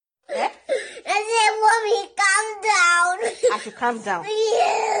Calm down.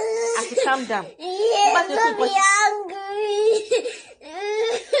 Yes. I should calm down. Yes, don't be angry.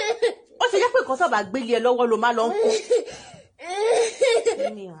 Ó ṣe jẹ́ pé nǹkan tó bá gbélé ẹ lọ́wọ́ ló máa lọ ń kó.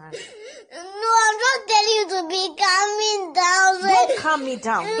 No, I'm just telling you to be calming down. Don't calm me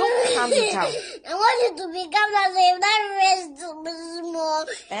down. Don't calm me down. I want you to be calm down. So if that rest small,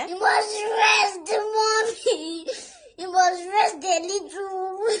 you must rest, mommy. You must rest a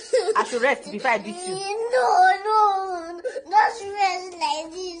little. I should rest before I beat you. No. Just rest like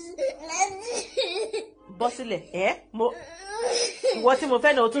this. Like this. Bọ́sílẹ̀, ìwọ tí mo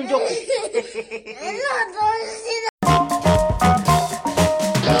fẹ́ náà ó tún jókòó. No, don't sit.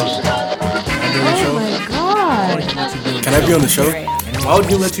 Oh my God. Can I be on the show? Why would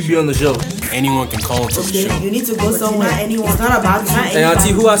you let you be on the show? Anyone can call into the show. You need to go somewhere. Anyone. It's not about you. Hey,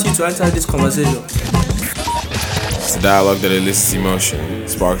 Auntie, who asked you to enter this conversation? It's a dialogue that elicits emotion,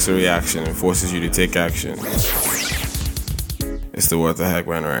 sparks a reaction, and forces you to take action. It's the What the Heck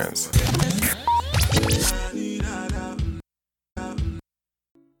Man Rants.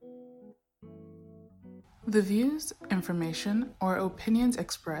 The views, information, or opinions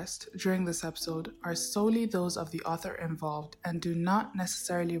expressed during this episode are solely those of the author involved and do not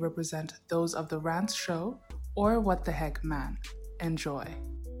necessarily represent those of the Rants Show or What the Heck Man. Enjoy.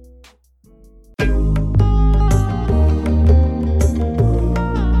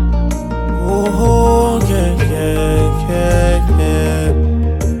 Oh, yeah.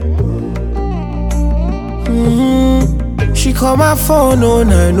 She call my phone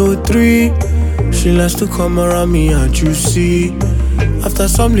 0903. She likes to come around me and you see. After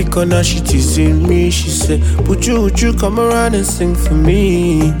some liquor now she teasing me. She said, would you come around and sing for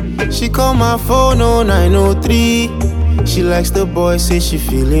me? She call my phone 0903. She likes the boy, say she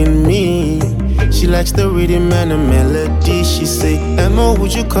feeling me. She likes the rhythm and the melody. She say, Emma,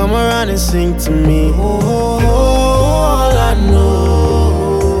 would you come around and sing to me? Oh, all I know,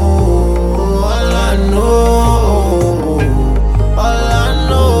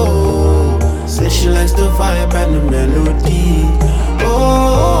 say she likes the vibe and the melody. Oh,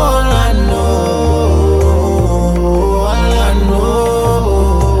 all I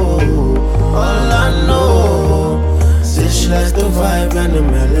know, say she likes the vibe and the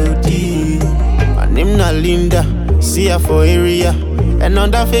melody. Her name na Linda, see her for area. And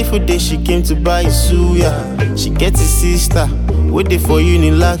on that fateful day she came to buy a suya. She gets a sister, waiting for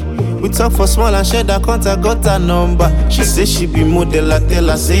Unilag. We talk for small and share that contact, got her number. She say she be model, I tell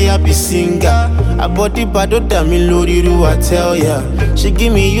her, say I be singer. Her body bad, don't tell me Loriru, I tell ya. She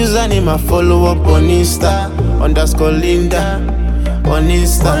give me username, I follow up on Insta, _ Linda, on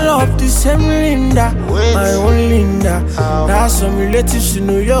Insta. All of the same Linda, my own Linda. That's some relatives to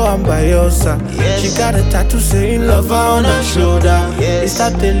New York and Bayelsa. She got a tattoo saying love her on her shoulder. It's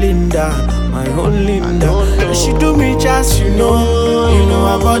that the Linda, my own Linda. And she do me just, you know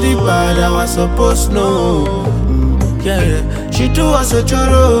her body bad, I was supposed to know. Yeah, she do us a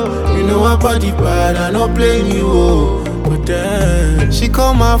choro. You know her body bad, I don't blame you. But then she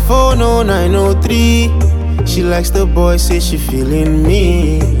call my phone 0903. She likes the boy, say she feeling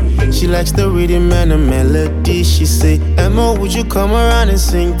me. She likes the rhythm and the melody. She say, Emma, would you come around and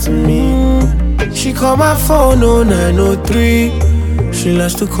sing to me? She call my phone 0903. She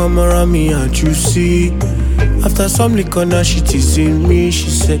likes to come around me and you see. After some liquor now she teasing me. She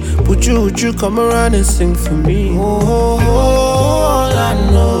said, would you come around and sing for me? Oh, all I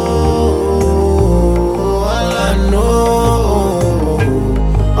know,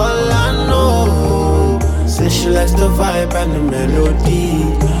 say she likes the vibe and the melody.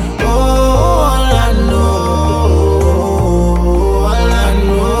 Oh, all I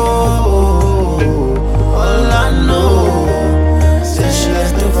know, say she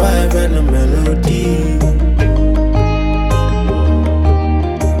likes the vibe and the melody.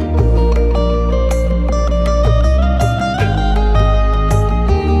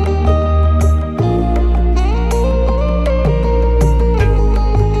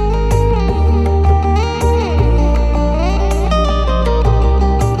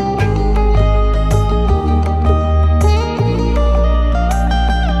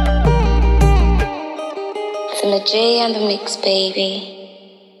 J and the mix, baby.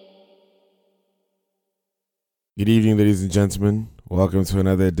 Good evening, ladies and gentlemen. Welcome to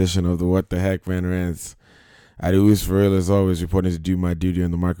another edition of the What the Heck Man Rants. Adios for real, as always, reporting to do my duty on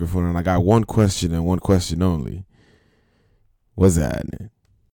the microphone. And I got one question and one question only. What's that?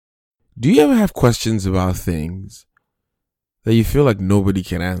 Do you ever have questions about things that you feel like nobody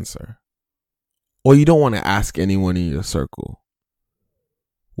can answer? Or you don't want to ask anyone in your circle?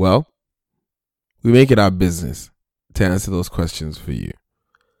 Well, we make it our business to answer those questions for you.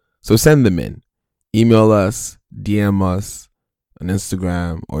 So send them in. Email us, DM us, on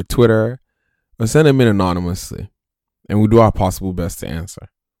Instagram or Twitter, or send them in anonymously, and we'll do our possible best to answer.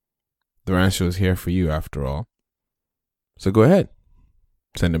 The Rant Show is here for you, after all. So go ahead,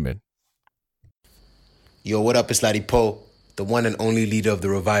 send them in. Yo, what up? It's Laddie Poe, the one and only leader of the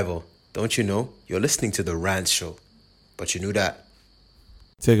revival. Don't you know? You're listening to The Rant Show. But you knew that.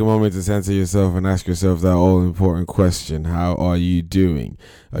 Take a moment to censor yourself and ask yourself that all-important question. How are you doing?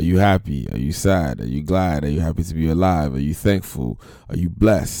 Are you happy? Are you sad? Are you glad? Are you happy to be alive? Are you thankful? Are you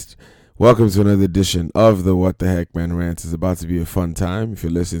blessed? Welcome to another edition of the What the Heck Man Rants. It's about to be a fun time. If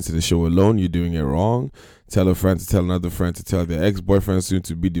you're listening to the show alone, you're doing it wrong. Tell a friend to tell another friend to tell their ex-boyfriend, soon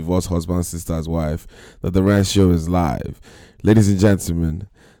to be divorced husband, sister's wife, that the Rant Show is live. Ladies and gentlemen,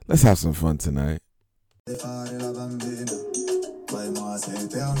 let's have some fun tonight. Moi c'est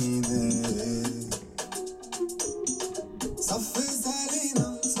terminé. Ça fait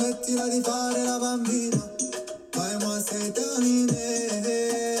Salina, smettila di fare la bambina. Moi c'est terminé.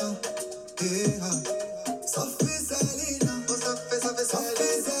 Ça fait Salina, ça fait Salina, ça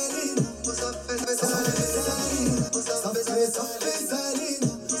fait Salina, ça fait Salina, ça fait Salina, ça fait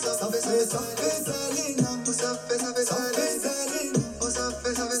Salina, ça fait Salina, ça fait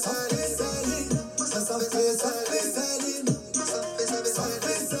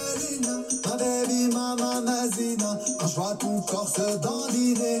quand je vois ton corps se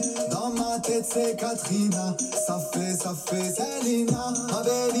dandiner, dans ma tête c'est Katrina. Ça fait Selena, ma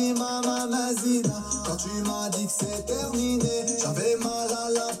baby mama Mazina. Quand tu m'as dit que c'est terminé, j'avais mal à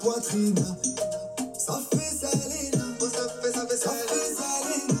la poitrine. Ça fait Selena, ça fait Selena, ça fait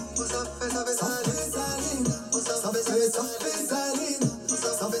Selena, ça fait Selena, ça fait Selena, ça fait Selena,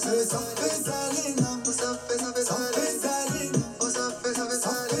 ça fait Selena, ça fait Selena, ça fait Selena, ça fait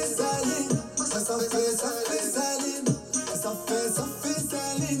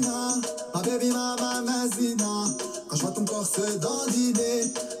ma baby mama Mazina. Quand je vois ton corps se dandiner,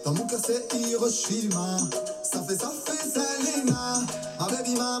 dans mon cœur c'est Hiroshima. Ça fait Selena, ma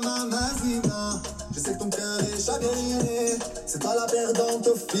baby mama Mazina. Je sais que ton cœur est chagriné, c'est toi la perdante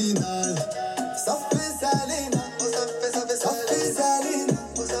au final. Ça fait Selena, ça fait Selena, ça fait Selena,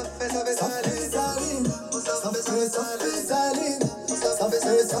 ça fait Selena, ça fait Selena, ça fait Selena, ça fait Selena, ça fait Selena, ça fait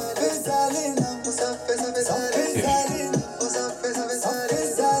Selena,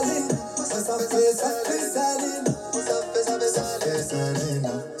 ça fait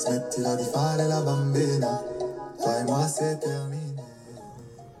Selena, smettila di fare la bambina. Toi et moi c'est terminé.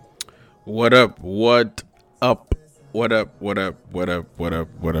 What up? What up? What up? What up? What up? What up?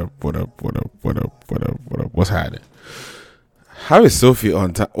 What up? What up? What up? What up? What up? What up? What's happening? How is Sophie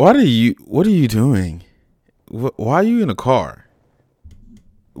on time? What are you doing? Why are you in a car?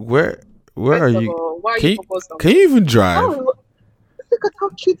 Where are you? Why can, are you proposing? can you even drive? Oh, look at how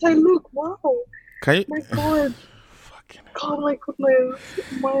cute I look. Wow. Can you? My God. God, my goodness.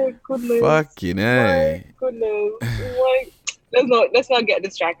 My goodness. Fucking A. My goodness. Let's not get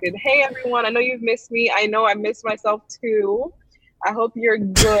distracted. Hey everyone, I know you've missed me. I know I missed myself too. I hope you're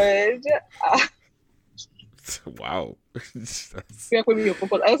good. Wow. I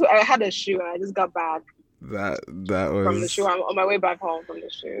had a shoe and I just got back. That was from the shoe. I'm on my way back home from the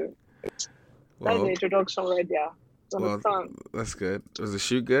shoe. Well, that's the introduction right there. Well, that's good. Was the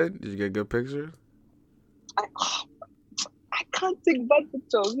shoot good? Did you get good pictures? I can't take bad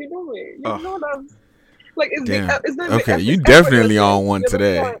pictures. You know me. You know that. Like, it's not okay, you definitely on one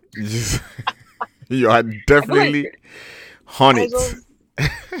today. You are definitely on it.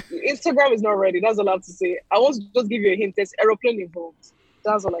 Instagram is not ready. That's all I have to say. I want to just give you a hint. There's aeroplane involved.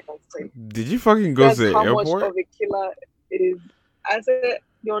 That's all I can say. Did you fucking go to the airport? How much of a killer it is. I said,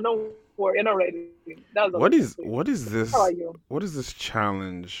 you're not ready. That's all what is this? How are you? What is this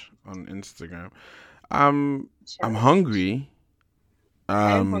challenge on Instagram? I'm hungry.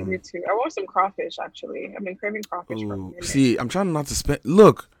 I'm hungry too. I want some crawfish, actually. I've been craving crawfish for a minute. See, I'm trying not to spend.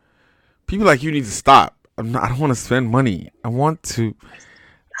 Look, people like you need to stop. I don't want to spend money. I want to.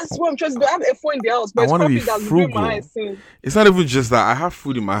 That's what I'm trying to do. I have a phone in the house, but I want to be frugal. It's not even just that. I have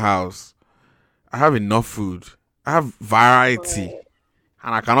food in my house. I have enough food. I have variety,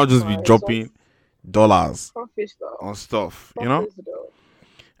 and I cannot just be dropping dollars on stuff.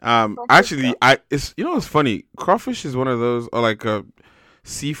 Actually, it's funny. Crawfish is one of those, or like a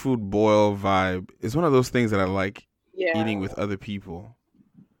seafood boil vibe. It's one of those things that I like eating with other people.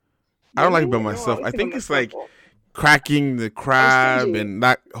 I don't like it by myself. I think it's like cracking the crab and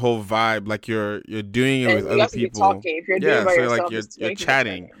that whole vibe. Like you're doing it with other people. If you're doing it by yourself, like you're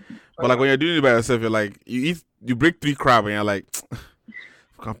chatting. But like when you're doing it by yourself, you're like you break 3 crab and you're like, I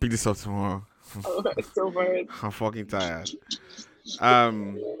can pick this up tomorrow. Oh, it's so bad. I'm fucking tired. I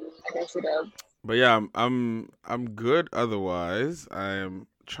can see that. But yeah, I'm good. Otherwise, I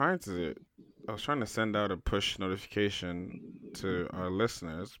was trying to send out a push notification to our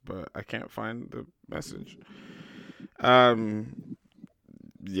listeners, but I can't find the message.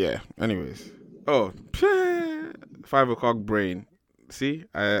 Yeah. Anyways, 5 o'clock brain. See,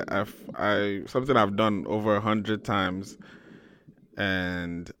 I something I've done over 100 times,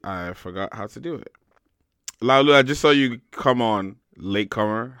 and I forgot how to do it. Laulu, I just saw you come on,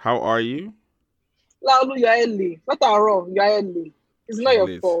 latecomer. How are you? Laulu, you're early. Not wrong. You're early. It's not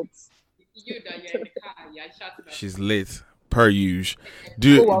your fault. She's late, per usual.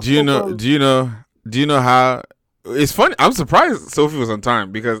 Do you know how? It's funny. I'm surprised Sophie was on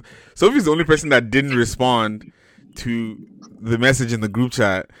time because Sophie's the only person that didn't respond to the message in the group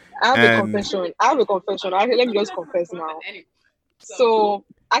chat. I have a confession. Actually, let me just confess now. So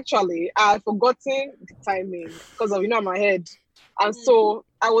actually, I had forgotten the timing because of in my head, and so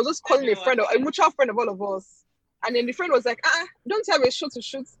I was just calling a mutual friend of all of us. And then the friend was like, don't you have a show to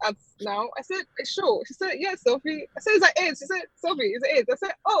shoot at now? I said, a show? She said, yes, Sophie. I said, it's at 8. She said, Sophie, it's at 8. I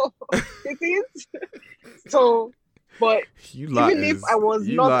said, oh, it is? So, but even if I was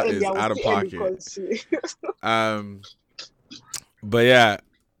not early, I was out of pocket. But yeah,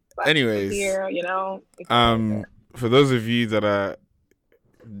 anyways. Here, for those of you that are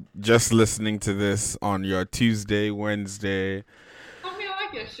just listening to this on your Tuesday, Wednesday,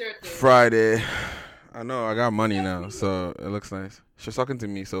 Friday... I know, I got money now, so it looks nice. She's talking to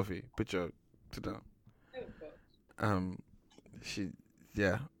me, Sophie. Sit down.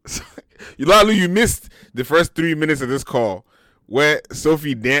 You missed the first 3 minutes of this call where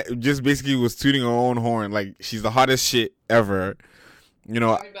Sophie just basically was tooting her own horn like she's the hottest shit ever.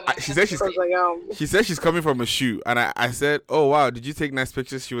 She said she's coming from a shoot, and I said, "Oh wow, did you take nice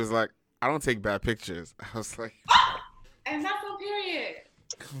pictures?" She was like, "I don't take bad pictures." I was like, and that's on period.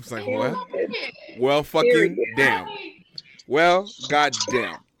 I was like, what? Well, fucking damn. Well,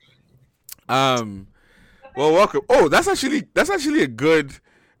 goddamn. Well, welcome. Oh, that's actually a good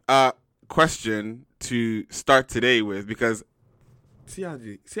question to start today with, because see how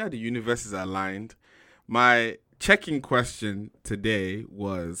the universe is aligned. My checking question today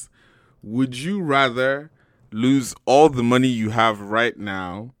was: would you rather lose all the money you have right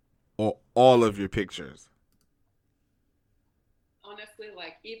now or all of your pictures? Honestly,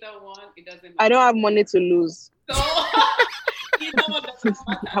 like either one, it doesn't matter. I don't have money to lose. So,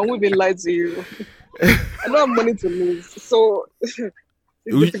 I won't be lying to you. I don't have money to lose. So, I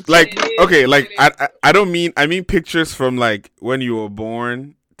don't mean. I mean pictures from like when you were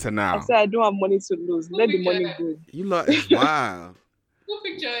born to now. I said I don't have money to lose. Let the money go. You lot is wild. Who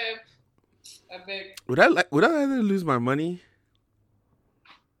picture him? I beg. Would I rather lose my money?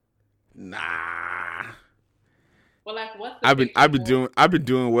 Nah. Well, like what's I've been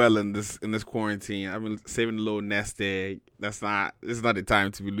doing well in this quarantine. I've been saving a little nest egg. This is not the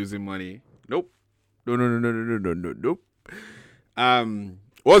time to be losing money. Nope. No. Nope.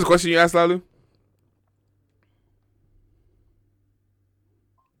 What was the question you asked, Lalu?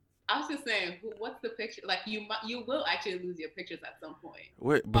 I was just saying, what's the picture? Like you will actually lose your pictures at some point.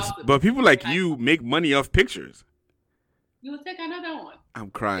 Wait, but people like you make money off pictures. You will take another one. I'm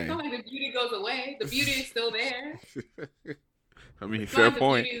crying. It's not like the beauty goes away. The beauty is still there. I mean, fair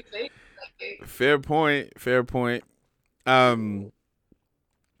point. Fair point. How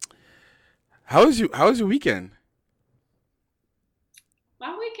was your weekend?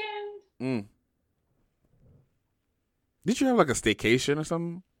 My weekend. Did you have like a staycation or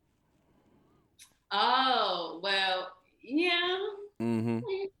something? Oh, well, yeah. Mm-hmm.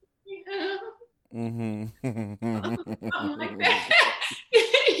 Yeah. Mm-hmm. Like that.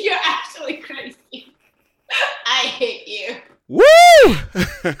 You're actually crazy. I hate you. Woo!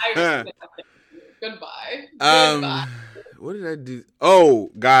 Goodbye. What did I do?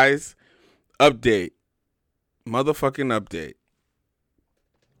 Oh, guys, update. Motherfucking update.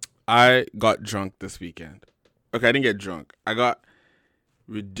 I got drunk this weekend. Okay, I didn't get drunk. I got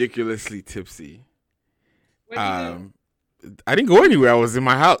ridiculously tipsy. Where'd you go? I didn't go anywhere. I was in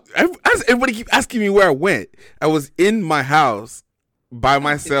my house. Everybody keep asking me where I went. I was in my house by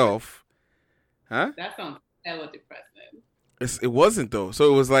myself. Huh? That sounds hella depressing. It wasn't though.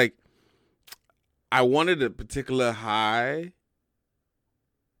 So it was like I wanted a particular high,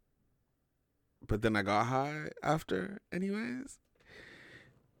 but then I got high after anyways.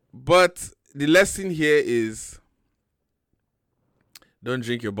 But the lesson here is don't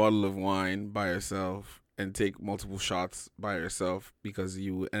drink your bottle of wine by yourself and take multiple shots by yourself, because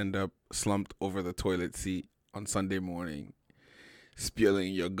you will end up slumped over the toilet seat on Sunday morning,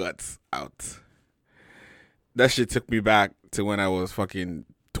 spilling your guts out. That shit took me back to when I was fucking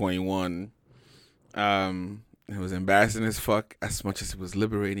 21 It was embarrassing as fuck, as much as it was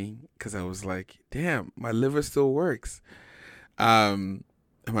liberating, because I was like, damn, my liver still works. And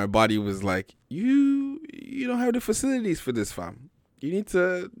my body was like, you don't have the facilities for this, fam. You need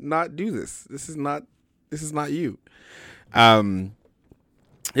to not do this. This is not you.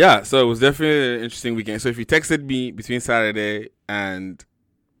 Yeah, so it was definitely an interesting weekend. So if you texted me between Saturday and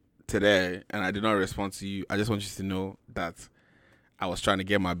today and I did not respond to you, I just want you to know that I was trying to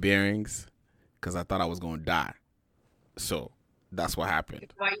get my bearings because I thought I was going to die. So that's what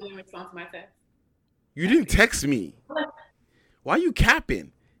happened. Why you didn't respond to my text? You didn't text me. Why are you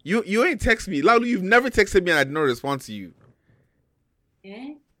capping? You ain't text me. Laulu, you've never texted me and I did not respond to you.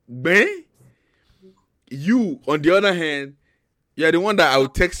 Ben? You, on the other hand, you're the one that I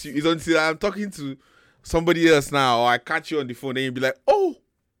would text you. It's until I'm talking to somebody else now or I catch you on the phone and you'll be like, oh,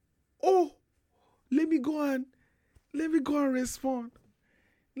 let me go and respond.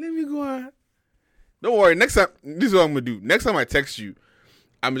 Let me go on. Don't worry. Next time, this is what I'm going to do. Next time I text you,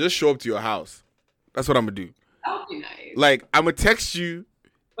 I'm going to just show up to your house. That's what I'm going to do. That would be nice. Like, I'm going to text you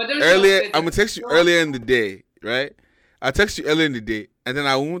earlier. I'm going to text you earlier in the day, right? I'll text you earlier in the day, and then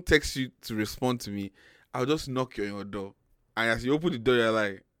I won't text you to respond to me. I'll just knock you on your door. And as you open the door, you're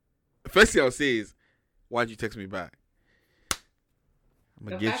like, first thing I'll say is, why'd you text me back? I'm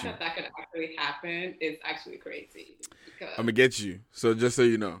going to get you. The fact that could actually happen is actually crazy. I'm going to get you. So just so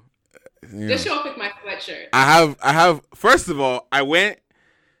you know. Just show up with my sweatshirt. I have, first of all, I went,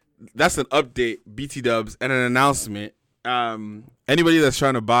 that's an update, BT Dubs, and an announcement. Anybody that's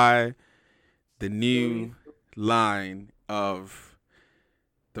trying to buy the new line of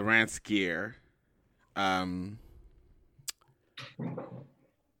the Rants gear, let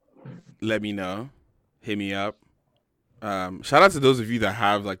me know. Hit me up. Shout out to those of you that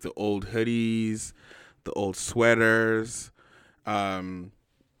have like the old hoodies, the old sweaters. Let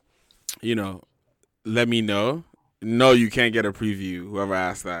me know. No, you can't get a preview. Whoever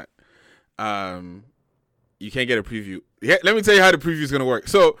asked that. You can't get a preview. Yeah, let me tell you how the preview is going to work.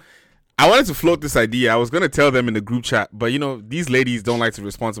 So I wanted to float this idea. I was going to tell them in the group chat, but these ladies don't like to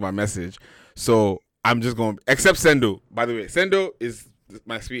respond to my message. So I'm just going, except Sendo, by the way. Sendo is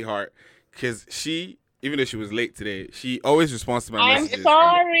my sweetheart because she, even though she was late today, she always responds to my messages. I'm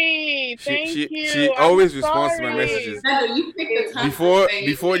sorry. Thank you. She always responds to my messages. You picked the time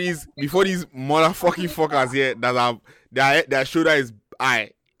Before these motherfucking fuckers here their shoulder is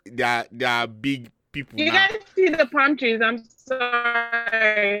high. They are big people. You now. guys see the palm trees? I'm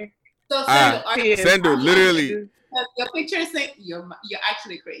sorry. So Sendo, literally. Your picture is saying you're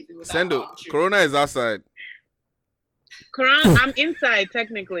actually crazy. Sendo, Corona is outside. Corona, I'm inside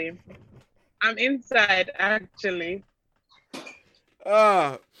technically. I'm inside actually.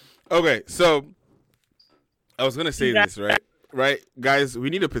 Okay, so I was gonna say this, right? Right, guys, we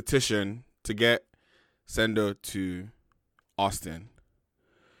need a petition to get Sendo to Austin.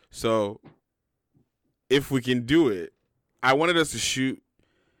 So if we can do it, I wanted us to shoot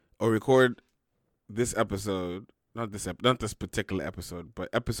or record this episode, not this particular episode, but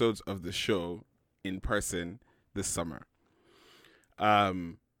episodes of the show in person this summer.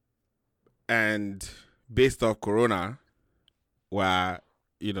 And based off Corona, where,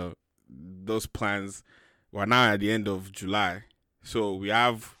 those plans were now at the end of July. So we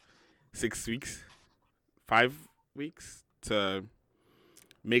have 5 weeks to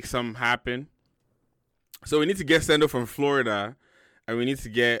make something happen. So we need to get Sendo from Florida and we need to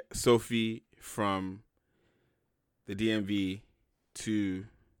get Sophie from the DMV to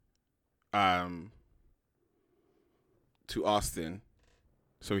Austin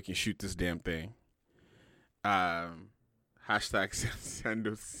so we can shoot this damn thing. Hashtag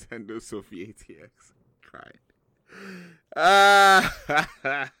Sendo Sophie ATX. Cried.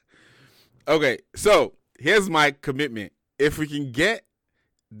 Okay, so here's my commitment. If we can get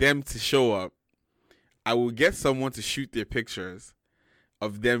them to show up, I will get someone to shoot their pictures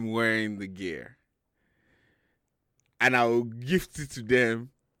of them wearing the gear. And I will gift it to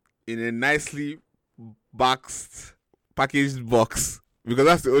them in a nicely packaged box. Because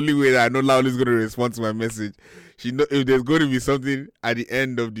that's the only way that I know Laulu is going to respond to my message. She know if there's going to be something at the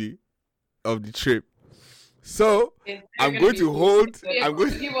end of the trip. So I'm going to hold. I'm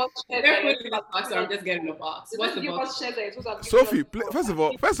going to give us box. I'm just getting the box. What's the box? Sophie, first of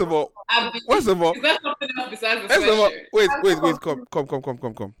all, is that something else besides the sweatshirt? Wait,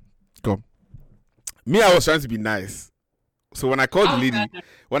 come. Me, I was trying to be nice. So when I called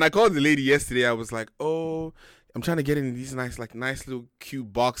the lady yesterday, I was like, I'm trying to get in these nice little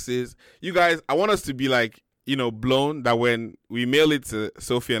cute boxes. You guys, I want us to be like, blown that when we mail it to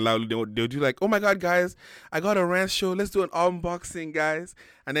Sophie and Laulu, they'll do like, oh my God, guys, I got a Rant show. Let's do an unboxing, guys.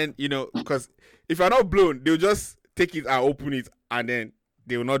 And then, because if you're not blown, they'll just take it and open it and then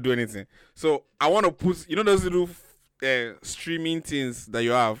they will not do anything. So I want to put, those little streaming things that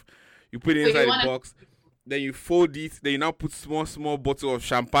you have, you put it inside the box, then you fold it, then you now put small bottle of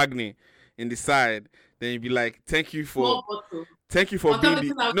champagne in the side. Then you be like, thank you for being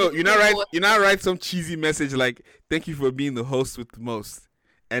you now write some cheesy message like, thank you for being the host with the most.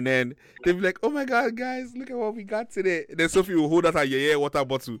 And then they'll be like, oh my God, guys, look at what we got today. And then Sophie will hold out her water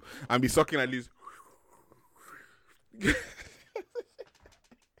bottle and be sucking at least.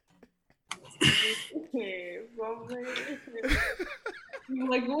 You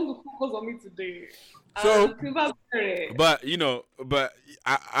like going to focus on me today. So, but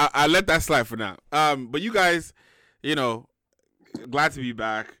I let that slide for now. But you guys, glad to be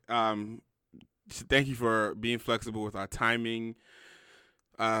back. Thank you for being flexible with our timing.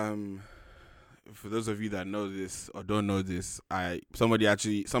 For those of you that know this or don't know this,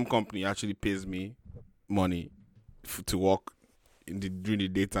 some company actually pays me money to work during the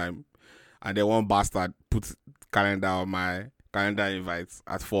daytime, and then one bastard puts calendar on my calendar invites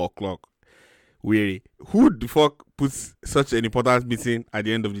at 4:00. Weary. Who the fuck puts such an important meeting at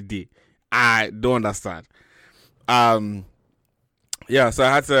the end of the day? I don't understand. Yeah, so I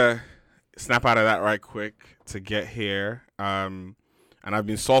had to snap out of that right quick to get here. And I've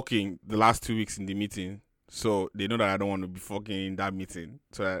been sulking the last 2 weeks in the meeting. So they know that I don't want to be fucking in that meeting.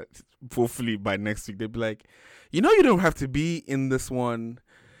 So that hopefully by next week they'll be like, you don't have to be in this one.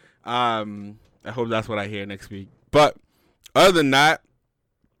 I hope that's what I hear next week. But other than that,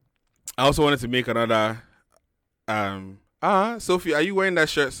 I also wanted to make another. Sophie, are you wearing that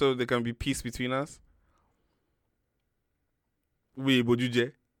shirt so there can be peace between us? Oui,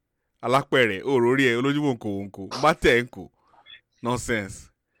 Bojuje. Alakpere. Oh, Rory, Olojubonko, Batenko. Nonsense.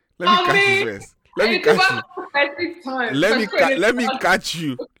 Let me catch you first. Let me catch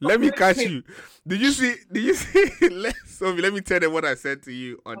you. Let me catch you. Did you see? Sophie, let me tell them what I said to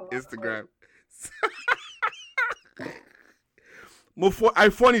you on Instagram. I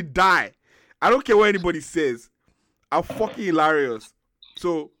funny die. I don't care what anybody says. I'm fucking hilarious.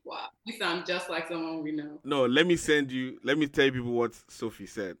 So wow, you sound just like someone we know. No, let me tell you people what Sophie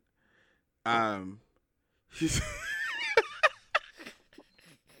said.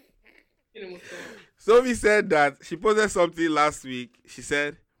 Sophie said that she posted something last week. She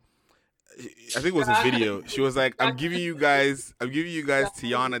said, I think it was a video. She was like, I'm giving you guys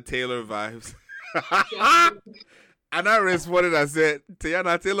Tiana Taylor vibes. And I responded and said,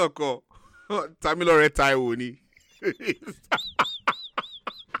 Tiana Taylor ko Tamilore Taiwani.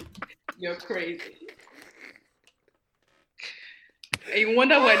 You're crazy. And you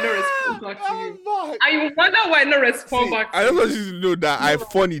wonder why no response back to you. And you wonder why no response back to you. I just want you to know that I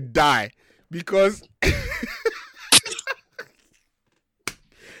funny die because I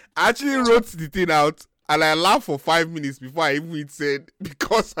actually wrote the thing out and I laughed for 5 minutes before I even said,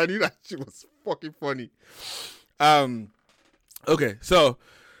 because I knew that she was fucking funny. Okay, so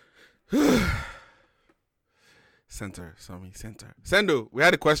center. Sendo, we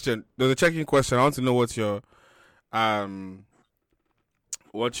had a question. There's a check-in question. I want to know what your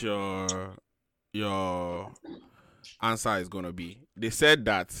answer is gonna be. They said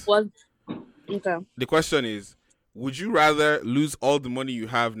that. What? Okay. The question is, would you rather lose all the money you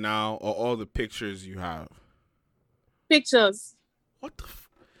have now or all the pictures you have? Pictures. What the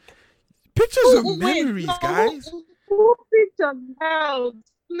pictures are memories, guys. Pictures help,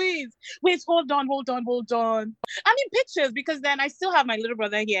 please. Wait, hold on. I mean pictures, because then I still have my little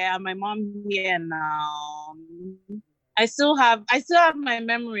brother here and my mom here now. I still have my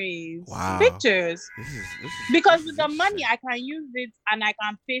memories. Wow. Pictures. This is because with the money I can use it and I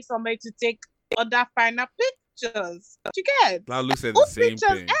can pay somebody to take other finer pictures. You get? Laulu said the same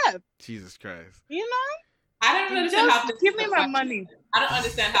thing. F. Jesus Christ. You know? I don't understand how give me my money. I don't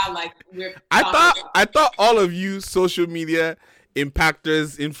understand how we're. I thought all of you social media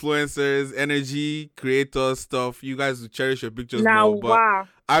impactors, influencers, energy creators, stuff. You guys will cherish your pictures now, more. But wow.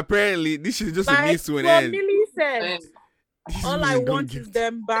 apparently, this is just a means to an end. Millie said, all I want is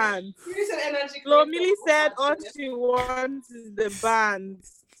them bands. Flo Millie said, all she wants is the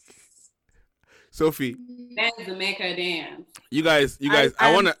bands. Sophie, that's the make her dance. You guys.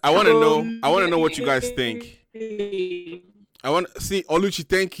 I wanna know what you guys think. I want to see Oluchi.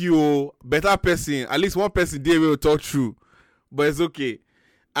 Thank you, better person. At least one person there will talk true, but it's okay.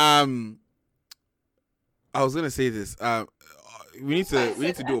 I was gonna say this. We need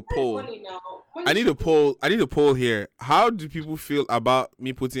to do a poll. I need a poll here. How do people feel about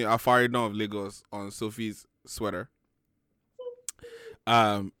me putting Afari Dawn of Lagos on Sophie's sweater.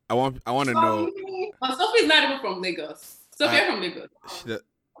 I want to know. Well, Sophie's not even from Lagos. Sophia from Lagos.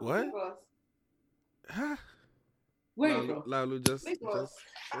 What? Lagos. Huh? Where are you from? Laulu, just.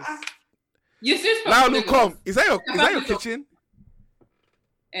 You serious from Laulu, Lagos? come. Is that your kitchen?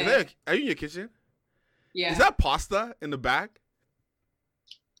 Are you in your kitchen? Yeah. Is that pasta in the back?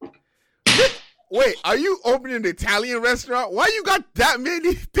 Wait, are you opening an Italian restaurant? Why you got that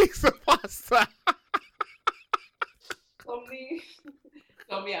many things of pasta?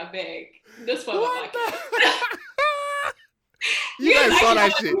 Tommy, I beg. Just for my You guys saw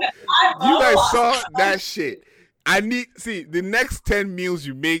that shit. You guys saw that shit. The next 10 meals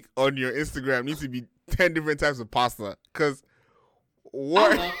you make on your Instagram needs to be 10 different types of pasta. Cause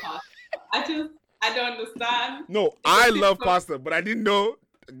what? I love pasta. I don't understand. No, I love pasta, but I didn't know.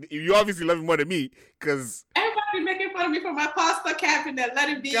 You obviously love it more than me, cause everybody making fun of me for my pasta cabinet. Let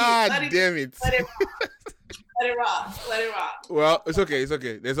it be. God damn it. Let it rock. Let it rock. Well, it's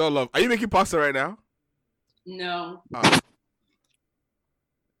okay. There's all love. Are you making pasta right now? No.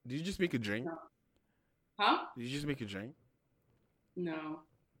 Did you just make a drink? No. Huh? Did you just make a drink? No.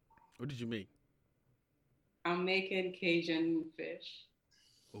 What did you make? I'm making Cajun fish.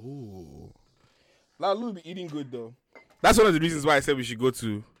 Ooh. Laulu be eating good though. That's one of the reasons why I said we should go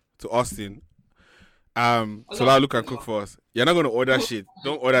to Austin. So Laulu can cook for us. You're not gonna order shit.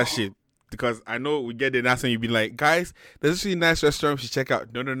 Don't order shit. Because I know we get there, that's when you be like, guys, there's this really nice restaurant we should check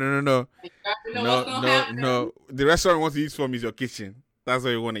out. No. No. The restaurant you want to eat from is your kitchen. That's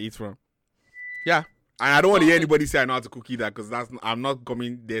where you want to eat from. Yeah. And I don't want to hear anybody say I know how to cook either, because I'm not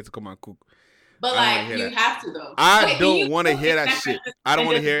coming there to come and cook. But like, you have to though. I don't want to hear that shit. I don't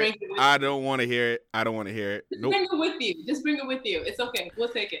want to hear it. I don't want to hear it. I don't want to hear it. Just bring it with you. Just bring it with you. It's okay. We'll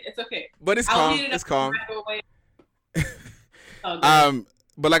take it. It's okay. But it's calm. It's calm. Oh,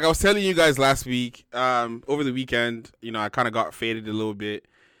 but like I was telling you guys last week, over the weekend, I kind of got faded a little bit.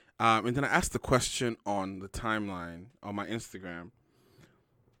 And then I asked the question on the timeline on my Instagram.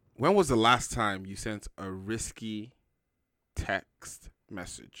 When was the last time you sent a risky text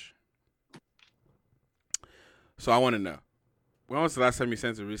message? So I want to know. When was the last time you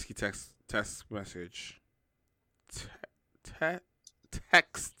sent a risky text message?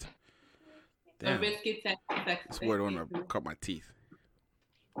 Text. Damn. A risky text. This word want to cut my teeth.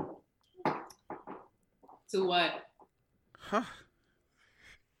 To what? Huh?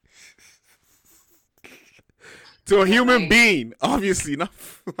 To a human being, obviously, not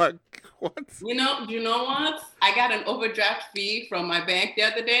like what? You know what? I got an overdraft fee from my bank the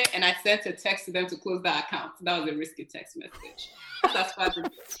other day, and I sent a text to them to close the account. That was a risky text message. That's why for me.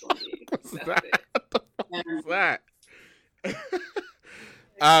 What's that?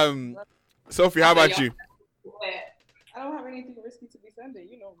 Sophie, how about you? I don't have anything risky to be sending.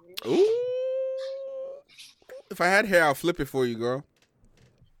 You know me. Ooh. If I had hair, I'll flip it for you, girl.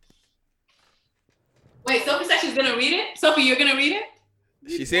 Wait, Sophie said she's gonna read it. Sophie, you're gonna read it?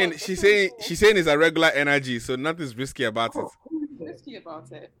 She's saying it's a regular energy, so nothing's risky about it. Risky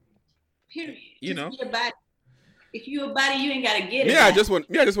about it. Period. You know. If you're a body, you ain't gotta get it. I just want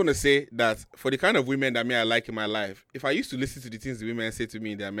to say that for the kind of women that I like in my life, if I used to listen to the things the women say to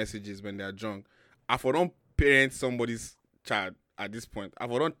me in their messages when they're drunk, I for don't parent somebody's child at this point. I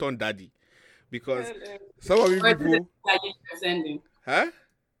for don't turn daddy. Because some of you people that you're sending. Huh?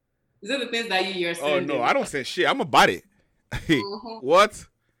 Is it the things that you're sending? Oh no, I don't send shit. I'm about it. What?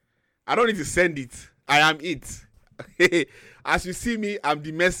 I don't need to send it. I am it. As you see me, I'm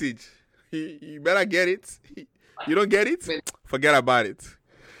the message. You better get it. You don't get it? Forget about it.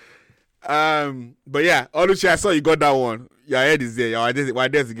 But yeah, Oluchi, I saw you got that one. Your head is there. We're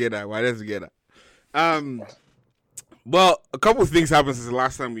there together. Well, a couple of things happened since the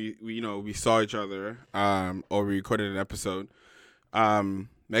last time we saw each other, or we recorded an episode.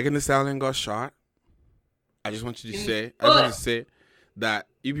 Megan Thee Stallion got shot. I just want you to say that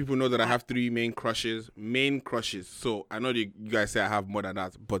you people know that I have 3 main crushes. So I know you guys say I have more than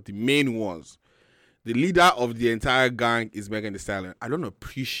that, but the main ones, the leader of the entire gang is Megan Thee Stallion. I don't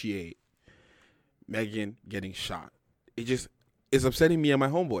appreciate Megan getting shot. It's upsetting me and my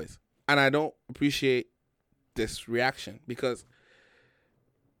homeboys, and I don't appreciate this reaction because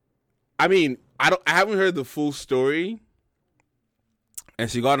I haven't heard the full story, and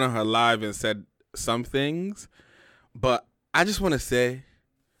she got on her live and said some things, but I just want to say,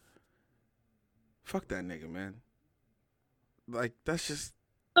 fuck that nigga, man. Like, that's just.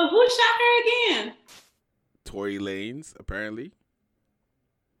 So who shot her again? Tory Lanez, apparently.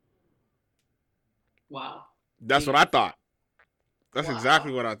 Wow. That's what I thought. That's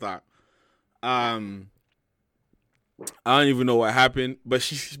exactly what I thought. I don't even know what happened, but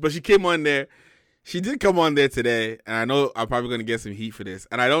she came on there. she did come on there today, and I know I'm probably gonna get some heat for this.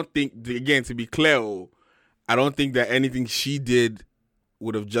 And I don't think, again, to be clear, I don't think that anything she did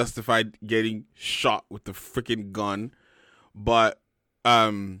would have justified getting shot with the freaking gun. But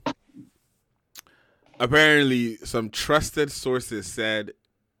apparently, some trusted sources said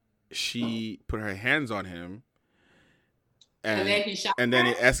she put her hands on him, and then he shot and then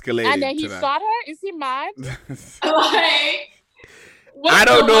it escalated. And then he shot her. Is he mad? I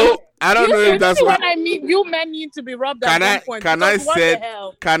don't know. I don't know if that's what I mean. You men need to be rubbed at one point.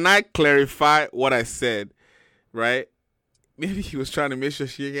 Can I clarify what I said? Right? Maybe he was trying to make sure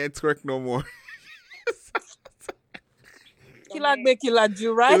she can't twerk no more. Killer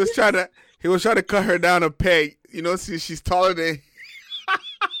do, right? He was trying to cut her down a peg. You know, since she's taller than.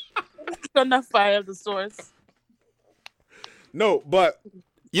 Gonna fire the source. No, but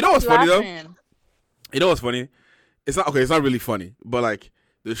you know what's funny though? You know what's funny? It's not really funny, but like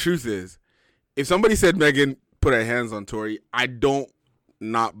the truth is, if somebody said Megan put her hands on Tory, I don't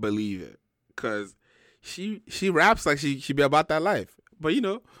not believe it, because she raps like she be about that life. But you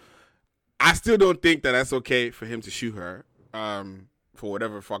know, I still don't think that that's okay for him to shoot her for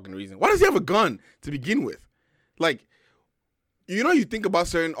whatever fucking reason. Why does he have a gun to begin with? Like, you know, you think about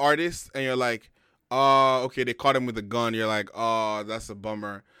certain artists and you're like, oh, okay, they caught him with a gun. You're like, oh, that's a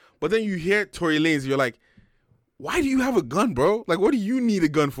bummer. But then you hear Tory Lanez, you're like, why do you have a gun, bro? Like, what do you need a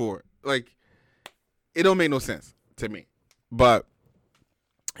gun for? Like, it don't make no sense to me. But,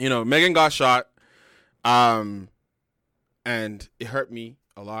 you know, Megan got shot. And it hurt me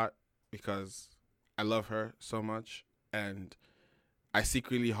a lot because I love her so much. And I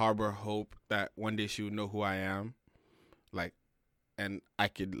secretly harbor hope that one day she would know who I am. Like, and I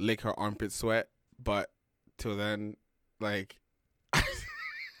could lick her armpit sweat. But till then, like...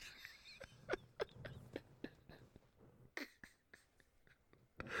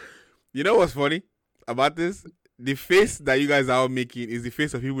 You know what's funny about this? The face that you guys are all making is the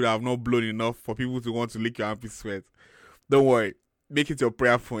face of people that have not blown enough for people to want to lick your armpit sweat. Don't worry. Make it your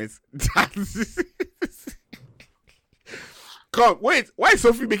prayer points. Come, wait. Why is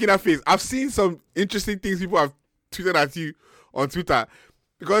Sophie making that face? I've seen some interesting things people have tweeted at you on Twitter.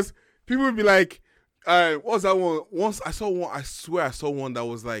 Because people will be like, what was that one? Once I saw one, I swear I saw one that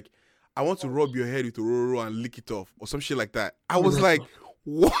was like, I want to rub your head with a Roro and lick it off. Or some shit like that. I was like,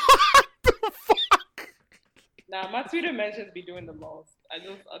 what? Nah, my Twitter mentions be doing the most. I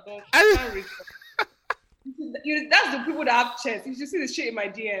can't read them. That's the people that have chest. You should see the shit in my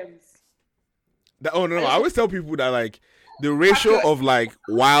DMs. I always tell people that like the ratio of like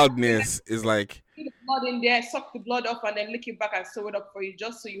wildness is like put the blood in there, suck the blood off, and then lick it back and sew it up for you,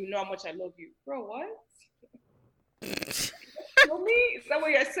 just so you know how much I love you, bro. What? For me, is that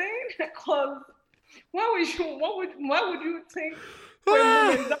what you're saying? Because why would you think for a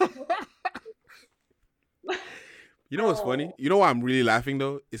moment? You know what's funny? You know why I'm really laughing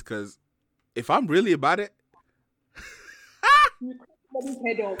though? Is because if I'm really about it,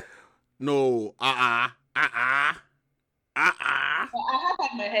 no, I have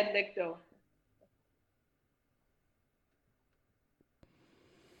had my head licked though.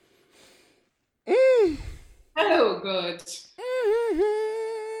 Oh, good.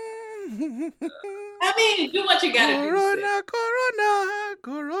 I mean, do what you gotta do.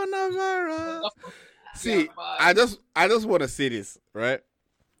 Coronavirus. See, I just want to say this, right?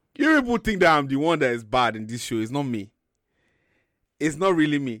 You people think that I'm the one that is bad in this show. It's not me. It's not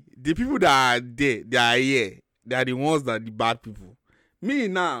really me. The people that are there, they are here. They are the ones that are the bad people. Me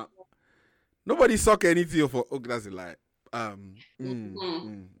now, nobody suck anything for. Oh, that's a lie. You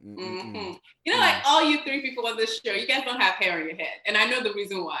know, like all you three people on this show, you guys don't have hair on your head, and I know the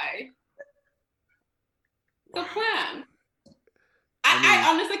reason why. The plan. I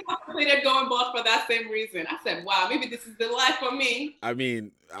honestly contemplated going bald for that same reason. I said, "Wow, maybe this is the life for me."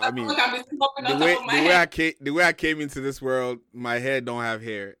 The way I came into this world, my head don't have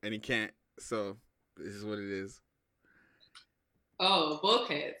hair, and it can't. So this is what it is. Oh, both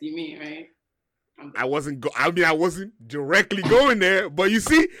heads, you mean, right? I wasn't directly going there, but you even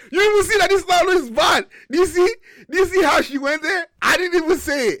see that this now is bad. Do you see how she went there? I didn't even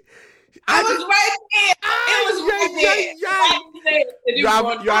say it. I was right there. You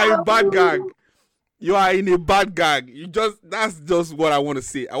are a bad gag. You are in a bad gag. That's just what I want to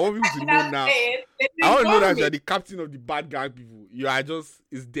say. I want people to know now. I want to know that you are the captain of the bad gag people. You are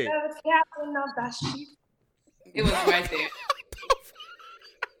it's dead. It was right there.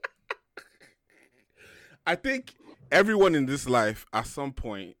 I think everyone in this life at some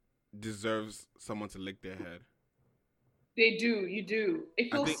point deserves someone to lick their head. They do. You do.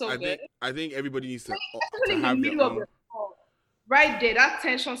 It feels good. I think everybody needs to have their own. Right there, that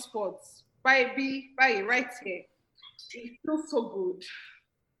tension spot. Right, B, right here. It feels so good.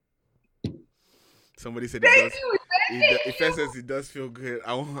 Somebody said it does. If it says it does feel good,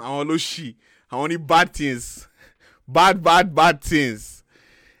 I want no shit. I want only bad things. Bad things.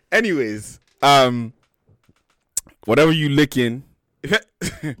 Anyways, whatever you licking. Lick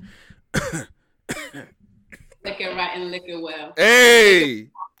it right and lick it well. Hey,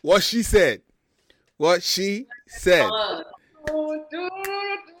 what she said.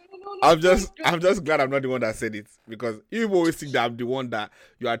 I'm just glad I'm not the one that said it, because you always think that I'm the one that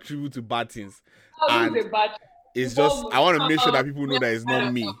you attribute to bad things. And it's just, I want to make sure that people know that it's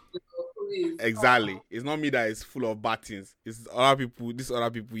not me. Exactly. It's not me that is full of bad things. It's other people, these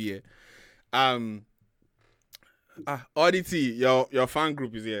other people here. Oddity, your fan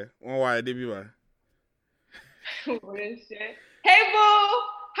group is here. Why they be why? Hey boo!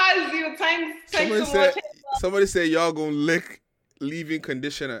 How's your time? Somebody said y'all gonna lick leave-in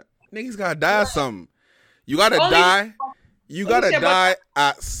conditioner. Niggas gotta die or something. You gotta die. You gotta die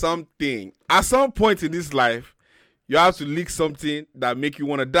at something. At some point in this life, you have to lick something that make you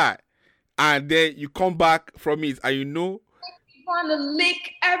want to die. And then you come back from it and you want to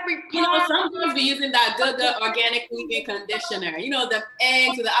lick every part. You know, some girls be using that good organic leave-in conditioner. You know, the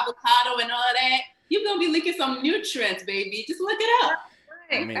eggs or the avocado and all that. You're going to be licking some nutrients, baby. Just look it up.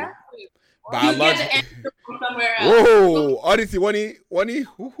 I mean, biological. Somewhere else. Whoa, Odyssey,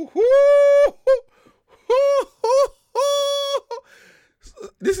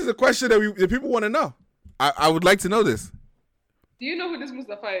 this is a question that the people want to know. I would like to know this. Do you know who this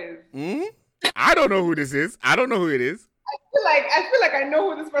Mustafa is? I don't know who this is. I don't know who it is. I feel like I know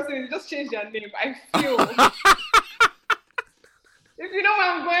who this person is. Just change their name. I feel. If you know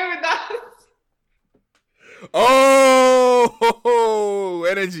where I'm going with that. Oh,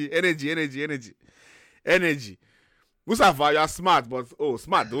 energy. Mustafa, you're smart, but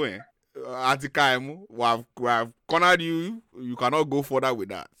smart doing. Atikaimu, we have cornered you. You cannot go further with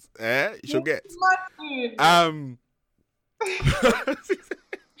that. You should get.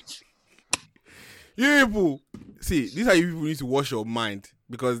 You people, see, these are you people who need to wash your mind,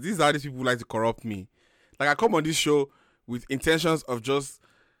 because these are these people who like to corrupt me. Like, I come on this show with intentions of just,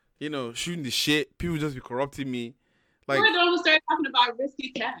 shooting the shit. People just be corrupting me. Like, we were the one who started talking about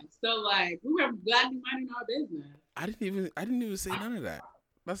risky text, so like we were gladly minding our business. I didn't even say none of that.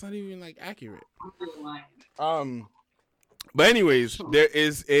 That's not even like accurate. But anyways,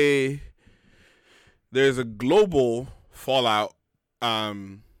 there's a global fallout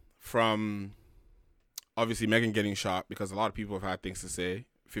from obviously Megan getting shot, because a lot of people have had things to say.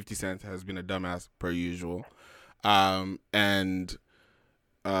 50 Cent has been a dumbass per usual. And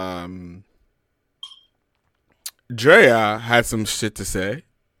Drea had some shit to say,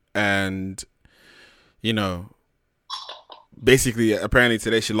 and basically, apparently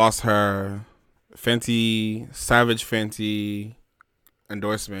today she lost her Savage Fenty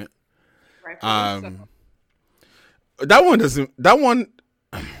endorsement. Right. That one.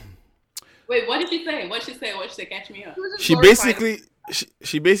 Wait, what did she say? What did she say? Catch me up. She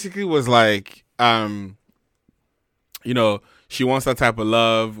basically was like, she wants that type of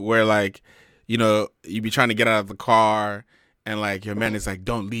love where, like, you be trying to get out of the car and like your man is like,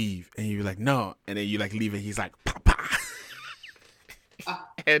 don't leave, and you're like, no, and then you like leave and he's like, papa.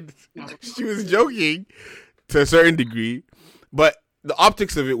 And she was joking to a certain degree, but the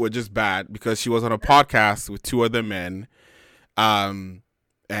optics of it were just bad, because she was on a podcast with two other men, and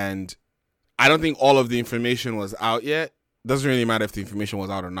I don't think all of the information was out yet. Doesn't really matter if the information was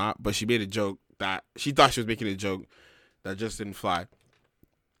out or not, but she made a joke that she thought she was making a joke that just didn't fly.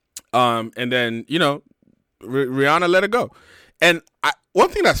 And then, Rihanna let her go. And one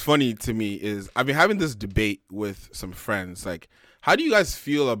thing that's funny to me is I've been having this debate with some friends. Like, how do you guys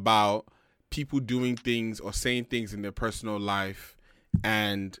feel about people doing things or saying things in their personal life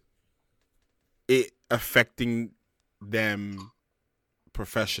and it affecting them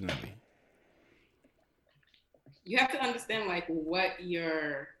professionally? You have to understand where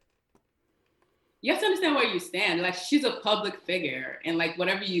you stand. Like, she's a public figure, and like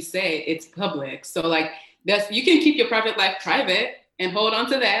whatever you say, it's public. So like you can keep your private life private and hold on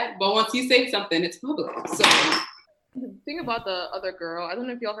to that, but once you say something, it's public. So the thing about the other girl, I don't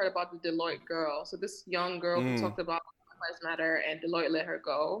know if y'all heard about the Deloitte girl. So this young girl who talked about Black Lives Matter, and Deloitte let her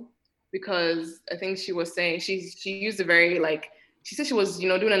go because I think she was saying she used a very she said she was,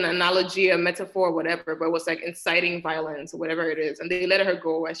 doing an analogy, a metaphor, whatever, but it was like inciting violence or whatever it is. And they let her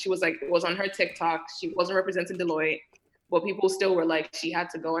go. And she was like, it was on her TikTok. She wasn't representing Deloitte, but people still were like, she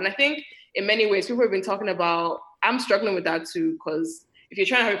had to go. And I think in many ways, people have been talking about, I'm struggling with that too, because if you're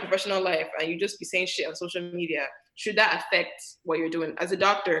trying to have a professional life and you just be saying shit on social media, should that affect what you're doing? As a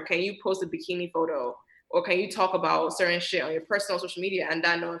doctor, can you post a bikini photo or can you talk about certain shit on your personal social media and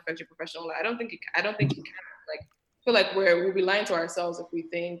that not affect your professional life? I don't think you can. Like, I feel like we'll be lying to ourselves if we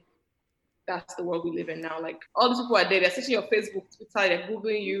think that's the world we live in now. Like all these people are there, they're searching your Facebook, Twitter, they're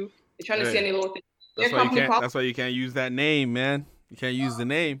Googling you, they're trying to see any little thing. That's why you can't use that name, man. You can't use the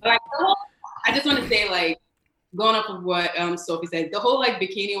name. Like, I just want to say, like, going up with what Sophie said, the whole like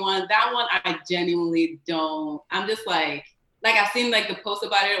bikini one, that one I genuinely don't. I'm just like I've seen like the post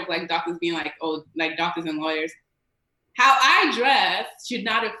about it of like doctors being like, oh, like doctors and lawyers. How I dress should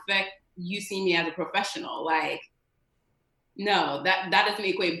not affect you seeing me as a professional. Like, no, that doesn't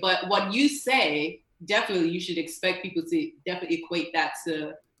equate. But what you say, definitely you should expect people to definitely equate that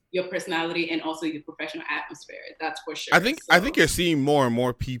to your personality and also your professional atmosphere. That's for sure. I think you're seeing more and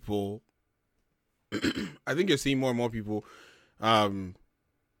more people. I think you're seeing more and more people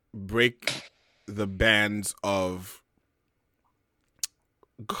break the bands of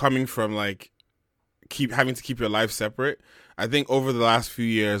coming from like having to keep your life separate. I think over the last few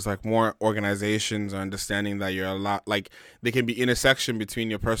years, like more organizations are understanding that you're a lot like there can be intersection between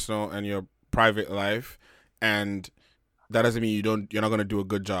your personal and your private life, and that doesn't mean you're not going to do a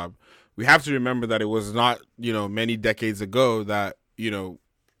good job. We have to remember that it was not, many decades ago that,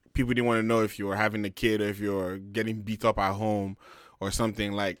 people didn't want to know if you were having a kid or if you were getting beat up at home or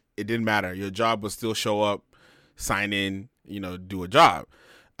something. Like, it didn't matter. Your job would still show up, sign in, do a job.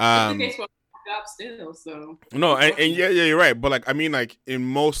 It's the case for job still, so. No, and yeah, you're right. But like, I mean, like in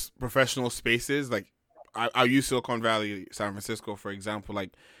most professional spaces, like I'll use Silicon Valley, San Francisco, for example.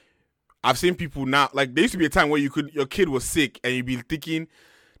 Like, I've seen people now, like there used to be a time where your kid was sick and you'd be thinking,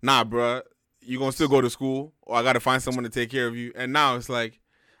 nah, bruh, you gonna still go to school or I gotta find someone to take care of you. And now it's like,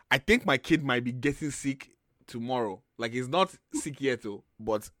 I think my kid might be getting sick tomorrow. Like, he's not sick yet, though,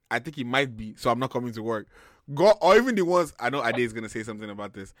 but I think he might be, so I'm not coming to work. Or even the ones, I know Ade is going to say something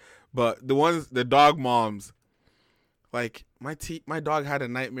about this, but the dog moms, like, my dog had a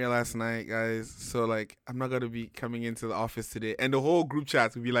nightmare last night, guys, so, like, I'm not going to be coming into the office today. And the whole group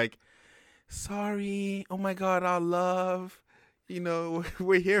chat would be like, sorry, oh my God, our love,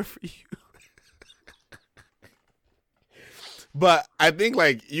 we're here for you. But I think,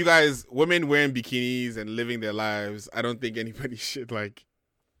 like, you guys, women wearing bikinis and living their lives, I don't think anybody should, like,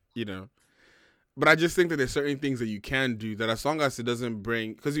 But I just think that there's certain things that you can do that as long as it doesn't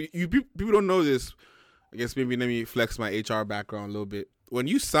bring... Because people don't know this. I guess maybe let me flex my HR background a little bit. When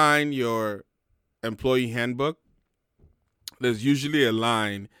you sign your employee handbook, there's usually a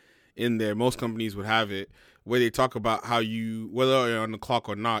line in there, most companies would have it, where they talk about how you, whether you're on the clock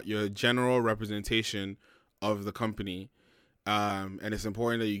or not, you're a general representation of the company. And it's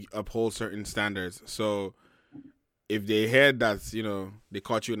important that you uphold certain standards. So if they heard that, they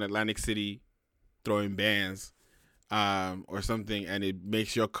caught you in Atlantic City throwing bands or something, and it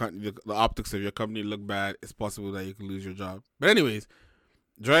makes the optics of your company look bad, it's possible that you could lose your job. But anyways,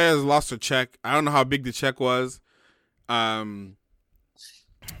 Drea has lost her check. I don't know how big the check was. Knowing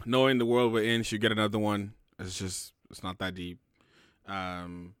the world we're in, she'll get another one. It's not that deep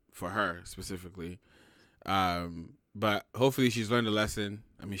for her specifically. But hopefully she's learned a lesson.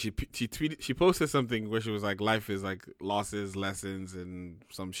 I mean, she posted something where she was like, life is like losses, lessons, and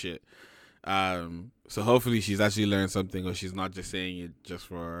some shit. So hopefully she's actually learned something, or she's not just saying it just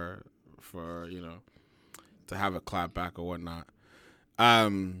for to have a clap back or whatnot.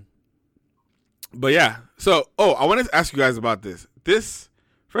 But yeah. So, I wanted to ask you guys about this.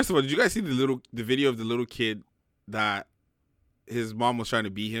 First of all, did you guys see the video of the little kid that his mom was trying to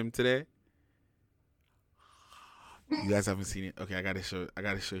beat him today? You guys haven't seen it? Okay, I gotta show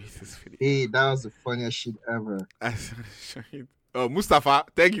you this video. Hey, that was the funniest shit ever. I gotta show you. Oh, Mustafa,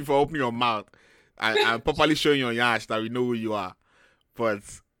 thank you for opening your mouth. I'm properly showing your yash that we know who you are. But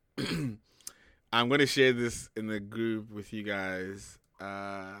I'm gonna share this in the group with you guys. If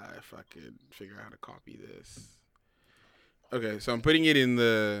I could figure out how to copy this. Okay, so I'm putting it in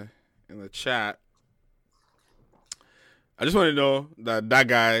the chat. I just want to know that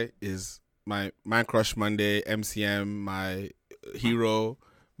guy is my Man Crush Monday, MCM, my hero,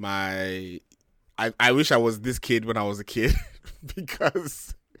 I wish I was this kid when I was a kid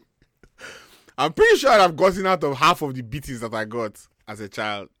because I'm pretty sure I've gotten out of half of the beatings that I got as a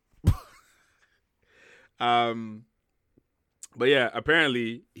child. But yeah,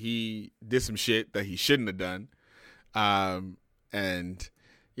 apparently he did some shit that he shouldn't have done. And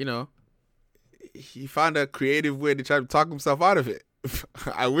he found a creative way to try to talk himself out of it.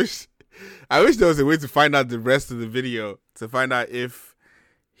 I wish there was a way to find out the rest of the video, to find out if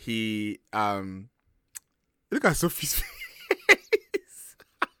he look at Sophie's face.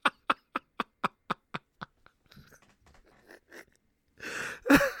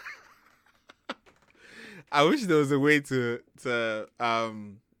 I wish there was a way to I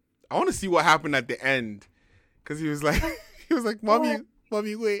want to see what happened at the end, because he was like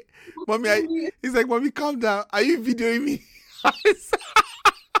mommy wait, mommy he's like, mommy calm down, are you videoing me?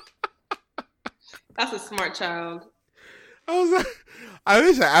 That's a smart child. I was like, I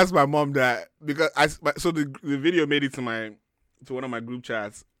wish I asked my mom that, because the video made it to one of my group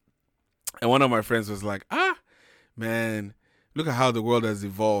chats, and one of my friends was like, man, look at how the world has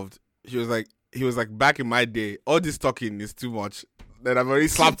evolved. He was like, back in my day, all this talking is too much. Then I've already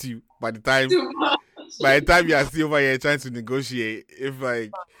slapped you by the time you are still over here trying to negotiate. If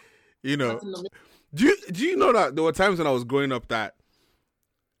like, you know, do you know that there were times when I was growing up that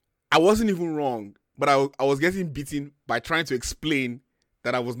I wasn't even wrong, but I was getting beaten by trying to explain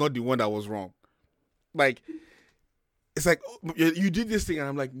that I was not the one that was wrong. Like, it's like, oh, you did this thing, and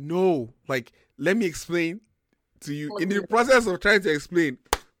I'm like, no, like, let me explain to you. In the process of trying to explain,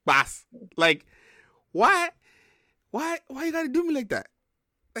 pass. Like, why you gotta do me like that?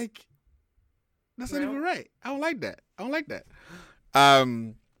 Like, that's not even right. I don't like that.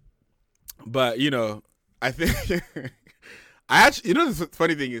 But you know, I think I actually, you know, the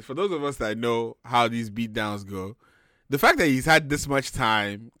funny thing is, for those of us that know how these beatdowns go, the fact that he's had this much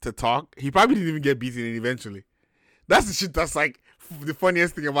time to talk, he probably didn't even get beaten eventually. That's the shit that's like the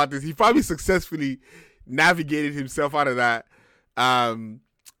funniest thing about this. He probably successfully navigated himself out of that.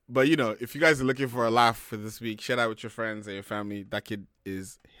 But you know, if you guys are looking for a laugh for this week, share that with your friends and your family. That kid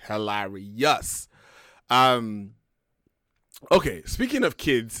is hilarious. Okay, speaking of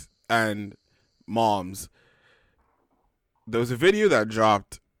kids and moms, there was a video that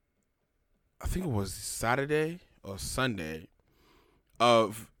dropped, I think it was Saturday or Sunday,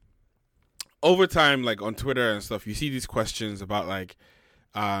 of over time, like on Twitter and stuff, you see these questions about like,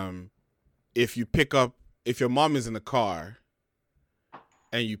 if your mom is in the car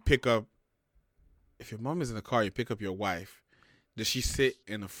and you pick up your wife, does she sit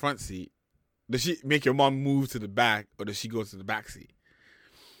in the front seat? Does she make your mom move to the back, or does she go to the back seat?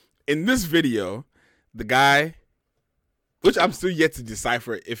 In this video, the guy, which I'm still yet to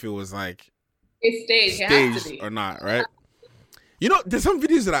decipher if it was like it's staged or not, right? You know, there's some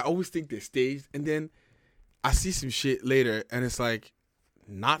videos that I always think they're staged, and then I see some shit later and it's like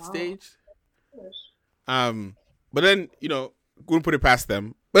not staged. But then, you know, wouldn't put it past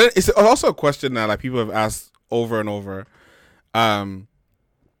them. But it's also a question that like people have asked over and over.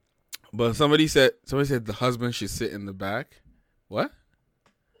 But somebody said the husband should sit in the back. What?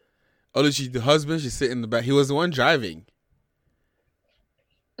 Oh, the husband should sit in the back. He was the one driving.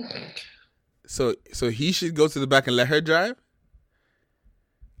 So he should go to the back and let her drive?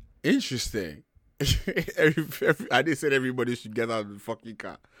 Interesting. I didn't say everybody should get out of the fucking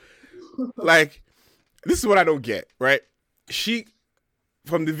car. Like, this is what I don't get, right?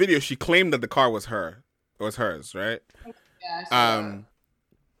 From the video, she claimed that the car was hers, right? Yeah,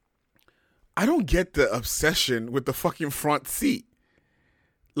 I don't get the obsession with the fucking front seat.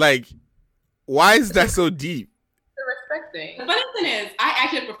 Like, why is that so deep? The funny thing is, I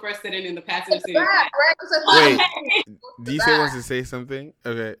actually prefer sitting in the passenger seat. Wait, DJ wants to say something?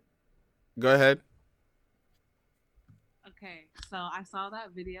 Okay, go ahead. Okay, so I saw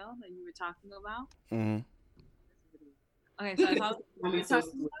that video that you were talking about. Mm-hmm. Okay, so I saw what you were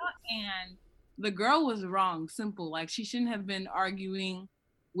talking about, and the girl was wrong. Simple, like she shouldn't have been arguing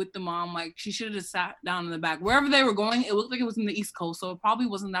with the mom. Like she should have just sat down in the back. Wherever they were going, it looked like it was in the East Coast, so it probably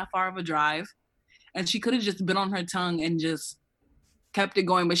wasn't that far of a drive. And she could have just been on her tongue and just kept it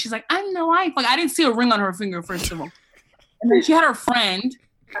going. But she's like, I'm the wife. Like, I didn't see a ring on her finger, first of all. And then she had her friend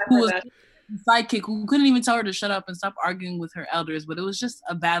who was a sidekick who couldn't even tell her to shut up and stop arguing with her elders. But it was just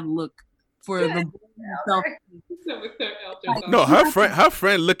a bad look for the herself. No, her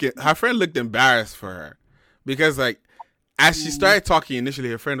friend looked embarrassed for her. Because, like, as she started talking initially,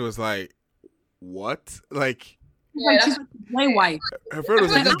 her friend was like, what? Like, she's like, my wife. Her friend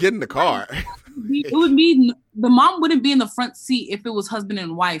was like, just get in the car. It would be, the mom wouldn't be in the front seat if it was husband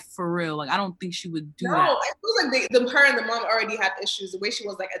and wife for real. Like, I don't think she would do that. No, it feels like her and the mom already had issues. The way she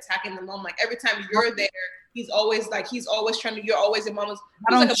was like attacking the mom, like every time you're there, you're always your mama's.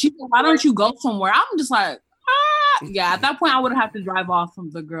 Why don't you go somewhere? I'm just like, yeah. At that point, I would have to drive off from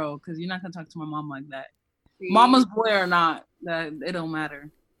the girl because you're not gonna talk to my mom like that. See? Mama's boy or not, that it don't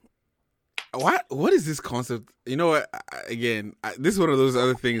matter. What is this concept? You know what? This is one of those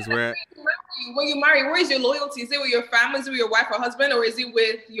other things where when you marry, where is your loyalty? Is it with your family? Is it with your wife or husband, or is it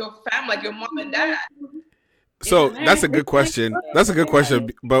with your family, like your mom and dad? So that's a good question. That's a good question.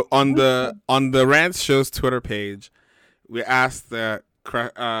 But on the Rants Show's Twitter page, we asked the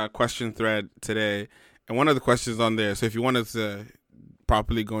question thread today, and one of the questions on there. So if you wanted to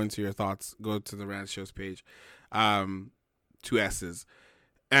properly go into your thoughts, go to the Rant Show's page. 2 S's.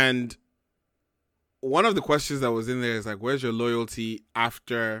 And one of the questions that was in there is like, where's your loyalty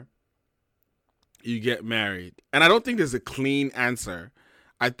after you get married? And I don't think there's a clean answer.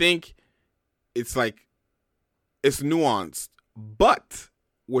 I think it's like, it's nuanced, but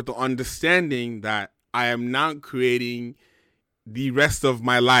with the understanding that I am now creating the rest of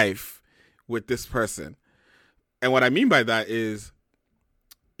my life with this person. And what I mean by that is,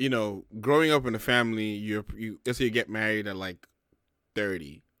 you know, growing up in a family, let's say you get married at like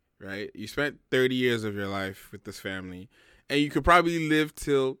 30, right? You spent 30 years of your life with this family, and you could probably live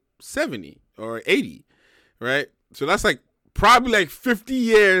till 70 or 80, right? So that's like probably like 50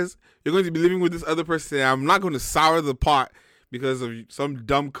 years you're going to be living with this other person. I'm not going to sour the pot because of some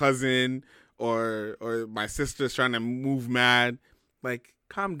dumb cousin or my sister's trying to move mad. Like,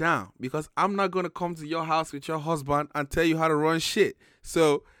 calm down, because I'm not going to come to your house with your husband and tell you how to run shit.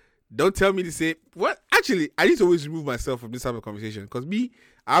 So don't tell me to say, what? Actually, I need to always remove myself from this type of conversation, because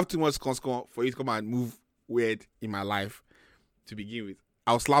I have too much conscom for you to come and move weird in my life to begin with.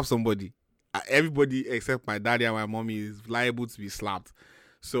 I'll slap somebody. Everybody except my daddy and my mommy is liable to be slapped.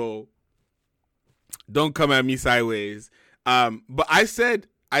 So don't come at me sideways. But I said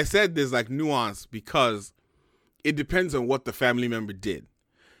there's like nuance, because it depends on what the family member did.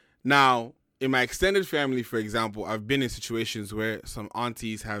 Now, in my extended family, for example, I've been in situations where some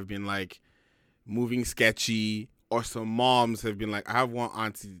aunties have been like moving sketchy, or some moms have been like, I have one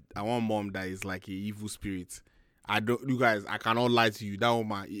mom that is like an evil spirit. You guys, I cannot lie to you. That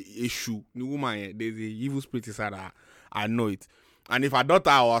woman, issue, woman, there's an evil spirit inside her. I know it. And if our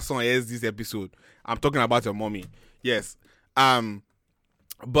daughter or our son hears this episode, I'm talking about your mommy. Yes.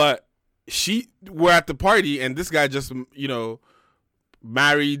 But we're at the party, and this guy just, you know,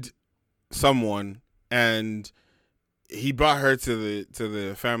 married someone, and he brought her to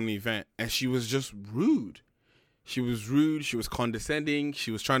the family event, and she was just rude. She was rude. She was condescending.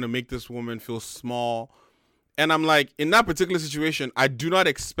 She was trying to make this woman feel small. And I'm like, in that particular situation, I do not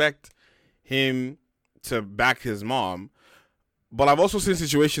expect him to back his mom. But I've also seen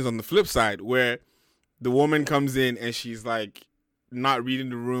situations on the flip side where the woman comes in and she's like not reading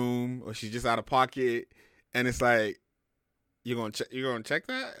the room, or she's just out of pocket, and it's like, you're gonna check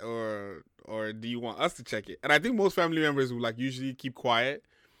that, or do you want us to check it? And I think most family members will like usually keep quiet.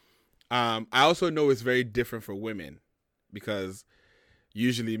 I also know it's very different for women, because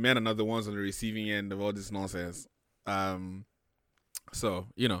usually men are not the ones on the receiving end of all this nonsense. So,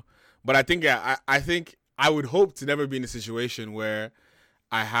 you know, but I think, yeah, I think I would hope to never be in a situation where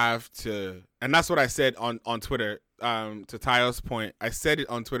I have to, and that's what I said on Twitter, to Tayo's point. I said it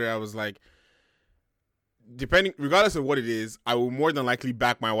on Twitter. I was like, regardless of what it is, I will more than likely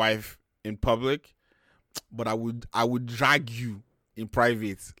back my wife in public, but I would drag you in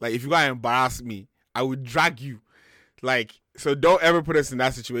private. Like, if you gotta embarrass me, I would drag you. Like, so don't ever put us in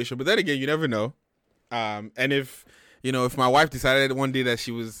that situation. But then again, you never know. And if my wife decided one day that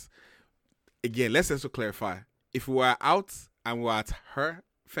she was, again, let's also clarify, if we were out and we were at her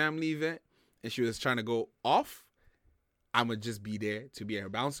family event and she was trying to go off, I'm gonna just be there to be her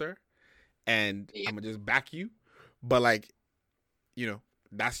bouncer, and I'm gonna just back you. But like, you know,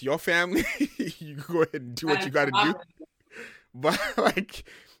 that's your family. You go ahead and do what you gotta do. But like,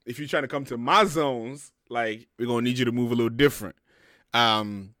 if you're trying to come to my zones, like, we're gonna need you to move a little different. But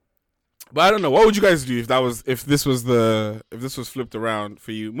I don't know. What would you guys do if this was flipped around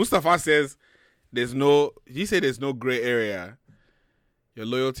for you? Mustafa says there's no gray area. Your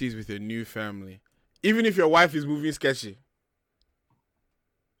loyalty is with your new family, even if your wife is moving sketchy.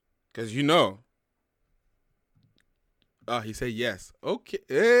 Because you know. Oh, he said yes. Okay.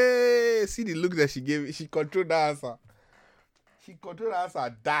 Hey, see the look that she gave. She controlled the answer.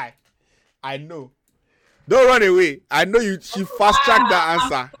 Die. I know. Don't run away. I know you. She fast tracked that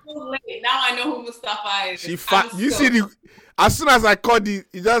answer. I'm so late. Now I know who Mustafa is. See as soon as I called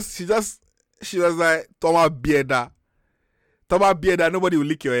she was like, Toma Bieda, nobody will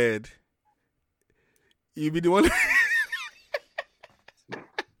lick your head. You be the one.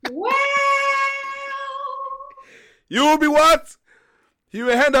 Well, you will be what? You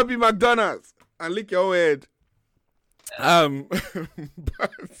will end up in McDonald's and lick your own head.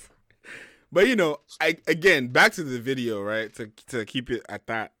 But you know, again, back to the video, right? To keep it at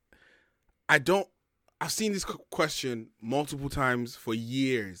that. I've seen this question multiple times for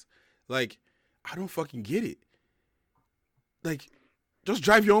years. Like, I don't fucking get it. Like, just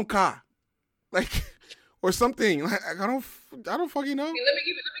drive your own car. Like, or something. Like, I don't fucking know. Okay, let me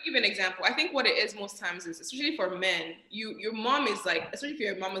give you an example. I think what it is most times is, especially for men, your mom is like, especially if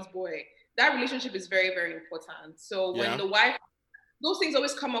you're a mama's boy, that relationship is very, very important. So when the wife those things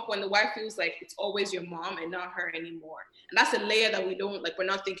always come up when the wife feels like it's always your mom and not her anymore. And that's a layer that we're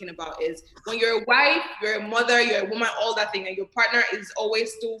not thinking about, is when you're a wife, you're a mother, you're a woman, all that thing, and your partner is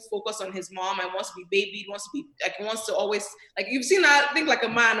always still focused on his mom and wants to be babied, wants to always, like, you've seen that thing like a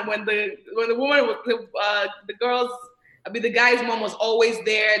man when the woman with the girls, the guy's mom was always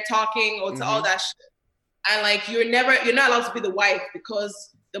there talking or to all that shit. And like, you're not allowed to be the wife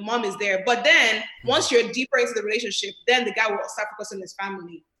because the mom is there. But then once you're deeper into the relationship, then the guy will start focusing on his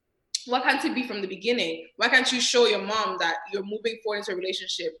family. Why can't it be from the beginning? Why can't you show your mom that you're moving forward into a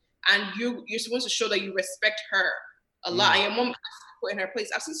relationship and you're supposed to show that you respect her a lot, and your mom has to put in her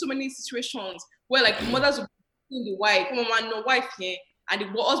place? I've seen so many situations where like mothers will be looking the wife, no wife here, and the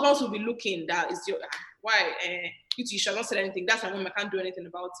husbands will be looking that is your why, you shall not say anything. That's my mom, I can't do anything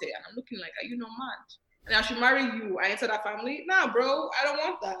about it. And I'm looking like, are you not mad? And I should marry you. I enter that family. Nah, bro, I don't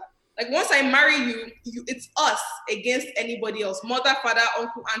want that. Like, once I marry you, it's us against anybody else. Mother, father,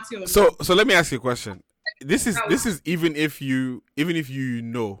 uncle, auntie. So let me ask you a question. This is even if you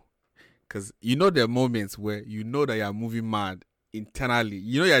know, because you know there are moments where you know that you're moving mad internally.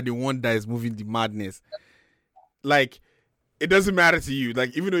 You know you're the one that is moving the madness. Like, it doesn't matter to you.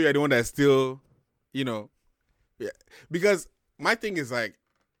 Like, even though you're the one that's still, yeah. Because my thing is like,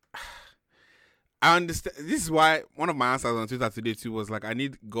 I understand. This is why one of my answers on Twitter today too was like, I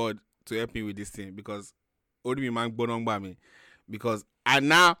need God to help me with this thing, because I'm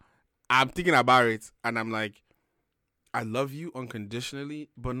thinking about it and I'm like, I love you unconditionally,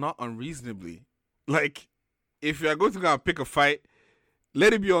 but not unreasonably. Like, if you're going to go and pick a fight,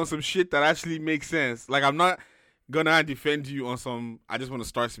 let it be on some shit that actually makes sense. Like, I'm not gonna defend you on some, I just want to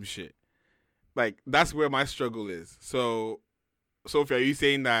start some shit. Like, that's where my struggle is. So Sophie, are you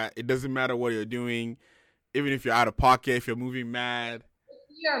saying that it doesn't matter what you're doing, even if you're out of pocket, if you're moving mad?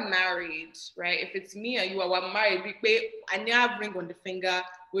 If you're married, right? If it's me and you are married, I never ring on the finger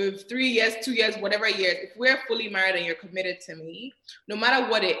with 3 years, 2 years, whatever years. If we're fully married and you're committed to me, no matter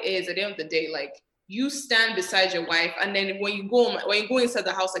what it is, at the end of the day, like, you stand beside your wife, and then when you go inside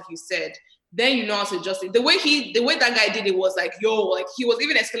the house, like you said, then you know how to adjust it. The way that guy did it was like, like, he was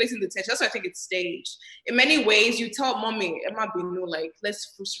even escalating the tension. That's why I think it's staged. In many ways, you tell mommy, it might be no, like,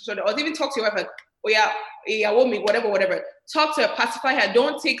 let's sort of, or even talk to your wife like, oh yeah, me, whatever. Talk to her, pacify her.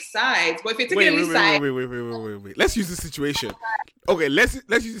 Don't take sides. But if you're taking any side, wait. Let's use the situation. Okay, let's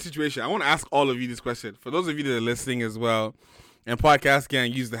use the situation. I want to ask all of you this question. For those of you that are listening as well, and podcast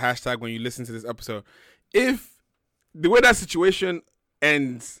can use the hashtag when you listen to this episode. If the way that situation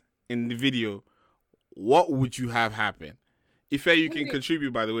ends in the video, what would you have happen? Ife, you can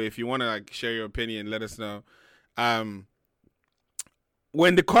contribute, by the way, if you want to like share your opinion, let us know.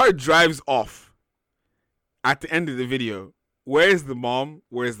 When the car drives off at the end of the video, where is the mom?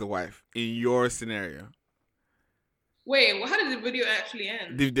 Where's the wife in your scenario? Wait, well, how did the video actually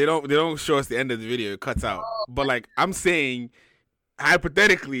end? They don't show us the end of the video. It cuts out. But like, I'm saying,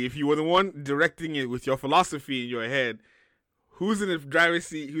 hypothetically, if you were the one directing it with your philosophy in your head, who's in the driver's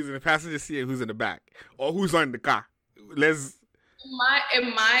seat, who's in the passenger seat, and who's in the back? Or who's on the car? In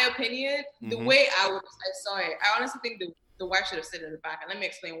my opinion, the way I saw it, I honestly think the wife should have sat in the back. And let me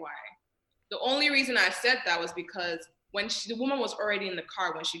explain why. The only reason I said that was because when the woman was already in the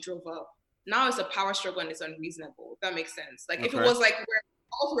car when she drove up, now it's a power struggle and it's unreasonable. If that makes sense. Like, if it was like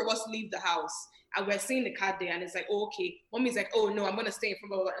all three of us leave the house and we're seeing the car there and it's like, oh, okay, mommy's like, oh no, I'm gonna stay in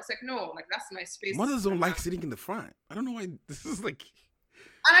front of her. It's like, no, like, that's my space. Mothers don't like sitting in the front. I don't know why this is like.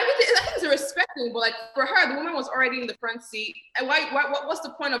 And I think it's a respect thing, but like, for her, the woman was already in the front seat. And what's the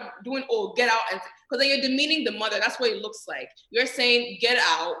point of doing, get out? And because then you're demeaning the mother. That's what it looks like. You're saying, get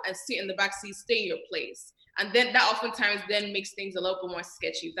out and sit in the back seat, stay in your place. And then that oftentimes then makes things a little bit more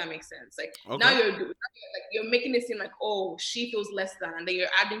sketchy, if that makes sense. Like, now you're making it seem like, oh, she feels less than, and then you're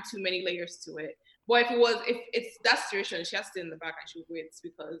adding too many layers to it. But if it's that situation, she has to stay in the back and she waits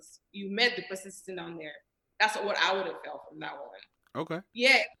because you met the person sitting down there. That's what I would have felt from that one. Okay.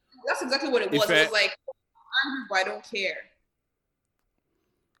 Yeah, that's exactly what it was. It was like, I'm angry, but I don't care.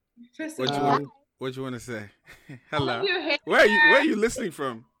 What you want to say? Hello. Where are you listening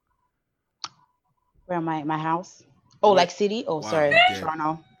from? Where am I? My house? Oh, like city? Oh, wow, sorry,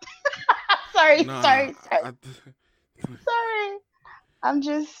 Toronto. sorry. I'm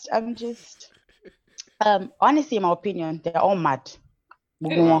just. Honestly, in my opinion, they're all mad.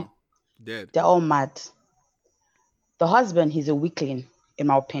 Dead. They're all mad. The husband, he's a weakling, in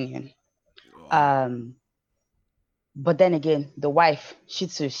my opinion. But then again, the wife,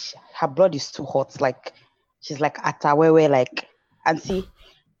 her blood is too hot. Like, she's like atawewe, like, and see,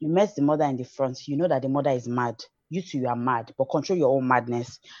 you met the mother in the front. You know that the mother is mad. You two are mad, but control your own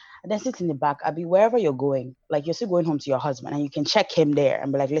madness. and then sit in the back. I'll be wherever you're going, like you're still going home to your husband, and you can check him there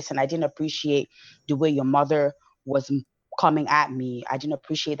and be like, listen, I didn't appreciate the way your mother was coming at me. I didn't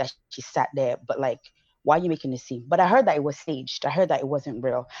appreciate that she sat there, but like, why are you making a scene? But I heard that it was staged. I heard that it wasn't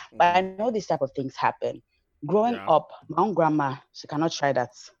real. But I know these type of things happen. Growing up, my own grandma, she cannot try that.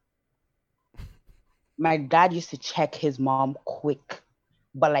 My dad used to check his mom quick,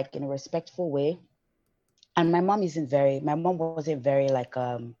 but like in a respectful way. And my mom wasn't very like,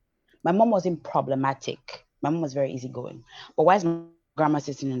 my mom wasn't problematic. My mom was very easygoing. But why is my grandma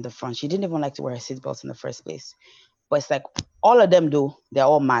sitting in the front? She didn't even like to wear her seatbelt in the first place. But it's like, all of them do, they're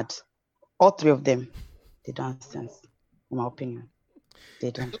all mad. All three of them, they don't have sense, in my opinion.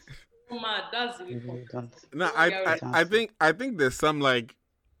 They don't. Mad, that's They really don't. No, I think there's some like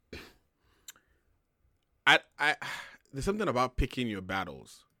there's something about picking your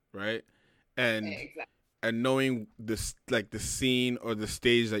battles, right? And and knowing this, like the scene or the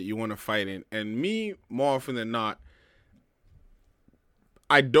stage that you want to fight in. And me, more often than not,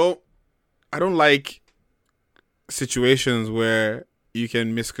 I don't like situations where you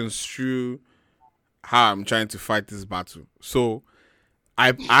can misconstrue how I'm trying to fight this battle. So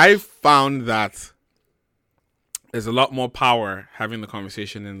I found that there's a lot more power having the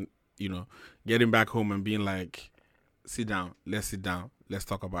conversation and, you know, getting back home and being like, sit down, let's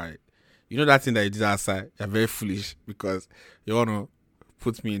talk about it. You know that thing that you did outside, you're very foolish because you want to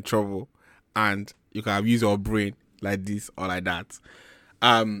put me in trouble and you can abuse your brain like this or like that.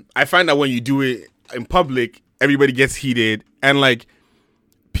 I find that when you do it in public, everybody gets heated and like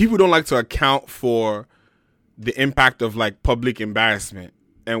people don't like to account for the impact of like public embarrassment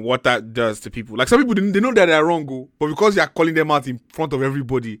and what that does to people. Like some people, they know that they're wrong, but because you are calling them out in front of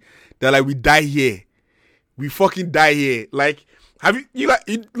everybody, they're like, we die here. We fucking die here. Like, you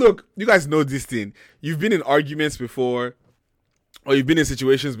guys know this thing. You've been in arguments before, or you've been in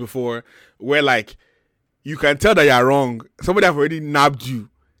situations before where like, you can tell that you're wrong. Somebody have already nabbed you,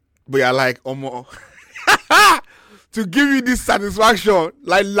 but you're like, oh, to give you this satisfaction,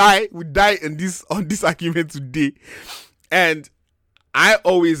 like we die on this argument today. And I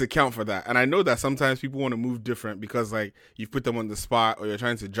always account for that. And I know that sometimes people want to move different because like you've put them on the spot or you're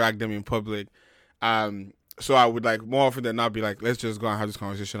trying to drag them in public. So I would like more often than not be like, let's just go and have this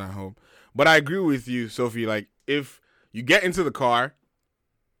conversation at home. But I agree with you, Sophie. Like if you get into the car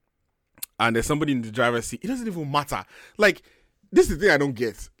and there's somebody in the driver's seat, it doesn't even matter. Like this is the thing I don't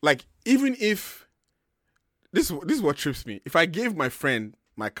get. Like even if this is what trips me. If I gave my friend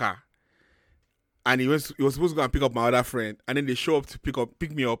my car and he was supposed to go and pick up my other friend and then they show up to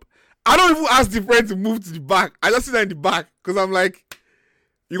pick me up, I don't even ask the friend to move to the back. I just sit there in the back because I'm like,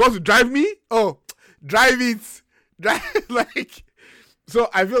 you want to drive me? Oh, drive it. Drive like. So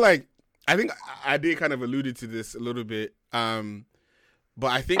I feel like, I think Ade kind of alluded to this a little bit.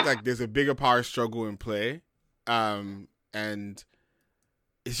 But I think like there's a bigger power struggle in play. And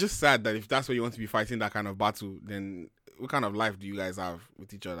it's just sad that if that's what you want to be fighting, that kind of battle, then what kind of life do you guys have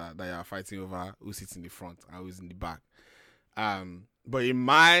with each other that you are fighting over who sits in the front and who's in the back? But in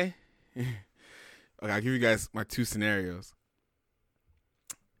my, okay, I'll give you guys my two scenarios.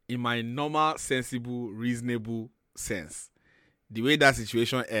 In my normal, sensible, reasonable sense, the way that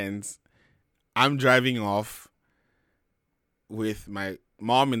situation ends, I'm driving off with my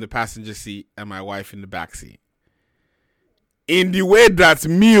mom in the passenger seat and my wife in the back seat. In the way that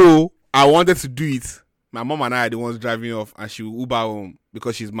I wanted to do it, my mom and I are the ones driving off and she will Uber home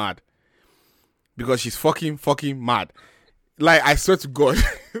because she's mad. Because she's fucking mad. Like, I swear to God,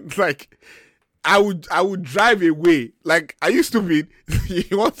 like, I would drive away. Like, are you stupid?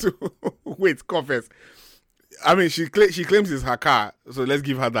 You want to wait, confess. I mean, she claims it's her car, so let's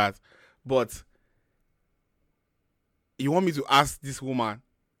give her that. But you want me to ask this woman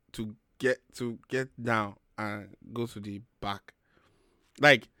to get down and go to the back?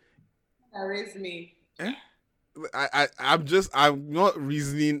 Like, that raised me. I'm not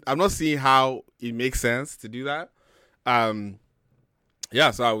reasoning. I'm not seeing how it makes sense to do that.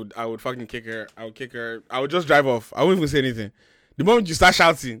 Yeah, so I would fucking kick her. I would kick her. I would just drive off. I wouldn't even say anything. The moment you start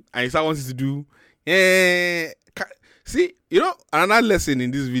shouting and you start wanting to do, see, you know, another lesson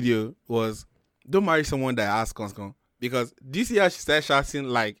in this video was don't marry someone that asks conscom. Because do you see how she started shouting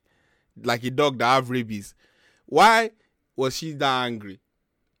like a dog that have rabies? Why was she that angry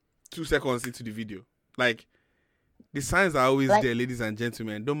 2 seconds into the video? Like, the signs are always there, ladies and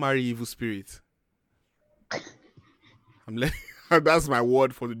gentlemen. Don't marry evil spirits. That's my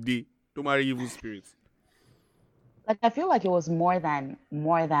word for the day. Don't marry evil spirits. Like, I feel like it was more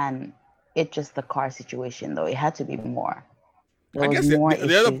than it just the car situation, though. It had to be more. I guess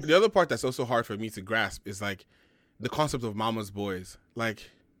the other part that's also hard for me to grasp is like the concept of mama's boys. Like,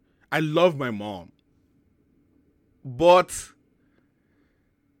 I love my mom. But,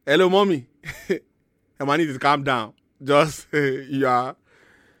 hello, mommy. I might need to calm down. Just, you're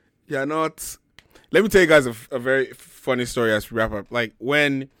not. Let me tell you guys a very funny story as we wrap up. Like,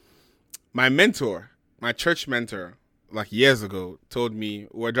 when my mentor, my church mentor, like years ago, told me,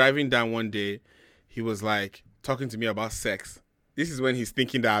 we're driving down one day, he was like, talking to me about sex. This is when he's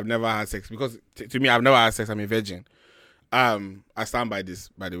thinking that I've never had sex. Because to me, I've never had sex. I'm a virgin. I stand by this,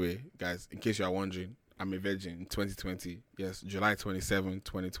 by the way, guys, in case you are wondering. I'm a virgin in 2020. Yes, July 27,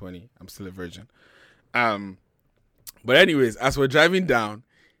 2020. I'm still a virgin. But anyways, as we're driving down,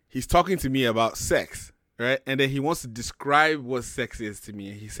 he's talking to me about sex, right? And then he wants to describe what sex is to me.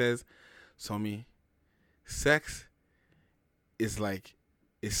 And he says, Somi, sex is like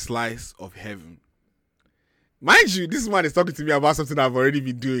a slice of heaven. Mind you, this man is talking to me about something I've already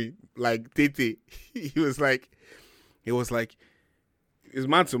been doing. Like, Tete. He was like, it's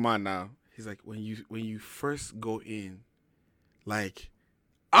man to man now. He's like, when you first go in, like,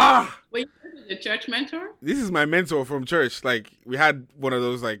 Wait, this is your church mentor? This is my mentor from church. Like, we had one of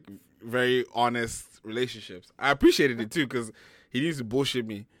those, like, very honest relationships. I appreciated it, too, because he needs to bullshit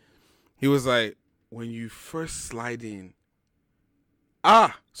me. He was like, when you first slide in,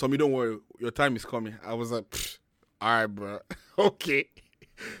 Somi, don't worry, your time is coming. I was like, all right, bro. Okay.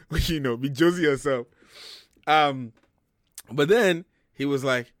 You know, be Josie yourself. But then he was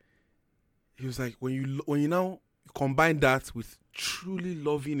like, when you now combine that with truly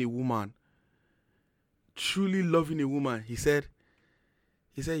loving a woman, he said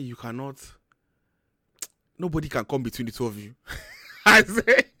you cannot, nobody can come between the two of you.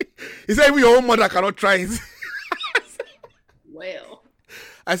 He said even your own mother cannot try it. Well,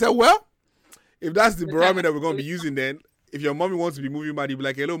 I said, well, if that's the barometer we're going to be using, then if your mommy wants to be moving mad, you'll be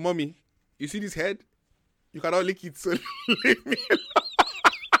like, hello, mommy, you see this head? You cannot lick it, so leave me alone.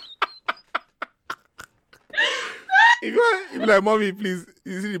 If you be like, mommy, please,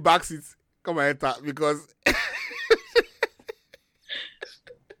 you see the back seats? Come and enter, because...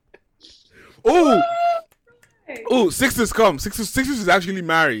 Sixtus come. Sixtus is actually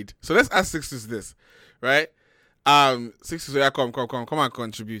married. So let's ask Sixtus this, right? Sixtus, yeah, come and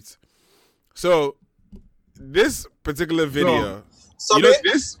contribute. So this particular video,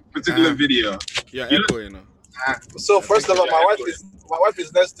 video. Yeah, echo, you know. So first of all, my wife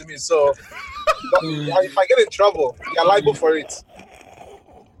is next to me. So if I get in trouble, you're liable for it.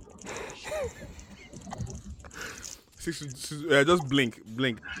 Just blink.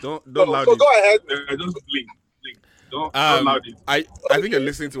 Don't loud. So go ahead. Just blink. Don't loud it. I think you're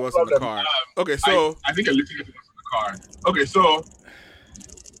listening to us in the car. Okay, so I think you're listening to us in the car. Okay, so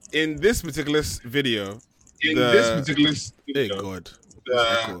in this particular video, hey God,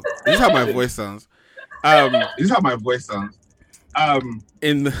 this is how my voice sounds.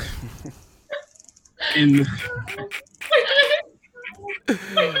 In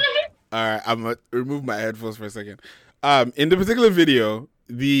all right, I'm gonna remove my headphones for a second. In the particular video,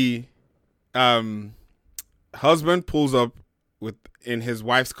 the husband pulls up in his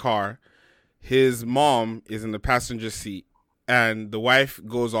wife's car. His mom is in the passenger seat, and the wife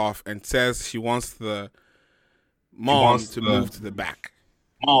goes off and says she wants the mom to move to the back.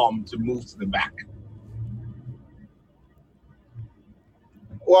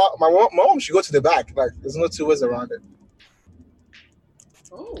 Well, my mom should go to the back. Like, there's no two ways around it.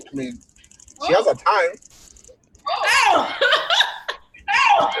 I mean, she has a time.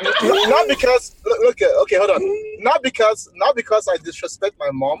 Not because okay, hold on. Not because I disrespect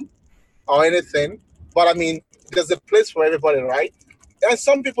my mom or anything, but I mean, there's a place for everybody, right? And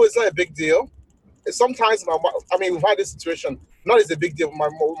some people, it's not a big deal. Sometimes we've had this situation. Not it's a big deal. My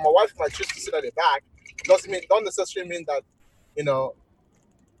wife might choose to sit at the back. Don't necessarily mean that, you know.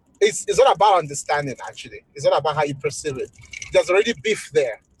 It's not about understanding, actually. It's not about how you perceive it. There's already beef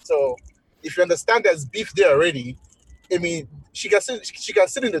there. So if you understand there's beef there already, I mean, she can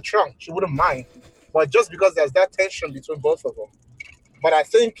sit in the trunk. She wouldn't mind. But just because there's that tension between both of them. But I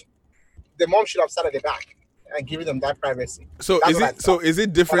think the mom should have sat at the back and given them that privacy. So is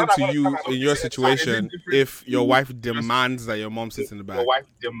it different to you in your situation if your wife demands that your mom sits in the back?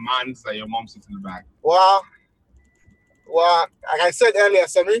 Well, like I said earlier,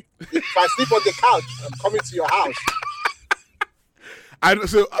 Sammy, if I sleep on the couch, I'm coming to your house. Let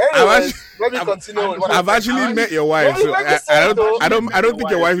me continue. I've actually met your wife, so I don't think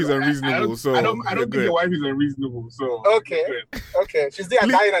your wife is unreasonable. I don't think your wife is unreasonable. So okay. She's there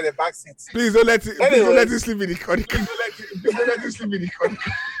dying at the back seat. Please don't let it sleep in the corner.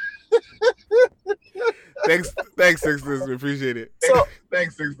 Thanks, Sixtus. We appreciate it.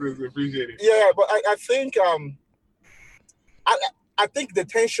 Yeah, but I think I I think the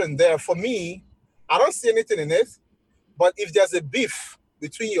tension there, for me, I don't see anything in it. But if there's a beef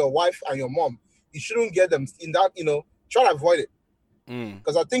between your wife and your mom, you shouldn't get them in that, try to avoid it.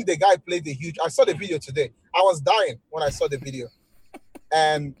 Because I think the guy played I saw the video today. I was dying when I saw the video.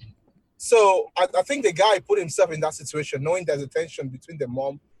 And so I think the guy put himself in that situation, knowing there's a tension between the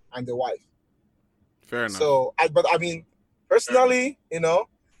mom and the wife. Fair enough. So, personally,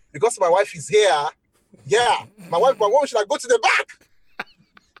 because my wife is here, my mom should go to the back.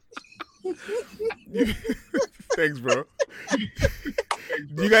 Thanks, bro.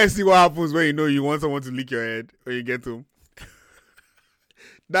 Do you guys see what happens when you want someone to lick your head when you get home?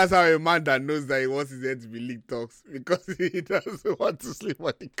 That's how a man that knows that he wants his head to be licked talks, because he doesn't want to sleep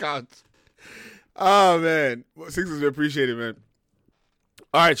on the couch. Oh, man. Sixers, we appreciate it, man.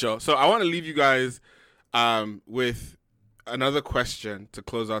 All right, y'all. So I want to leave you guys with another question to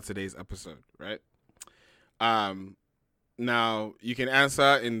close out today's episode, right? Now you can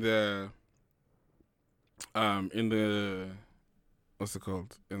answer in the what's it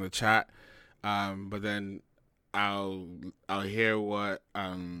called, in the chat, but then I'll hear what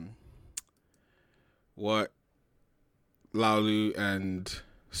Laulu and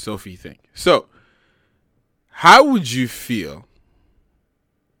Sophie think. So, how would you feel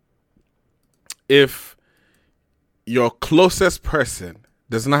if your closest person,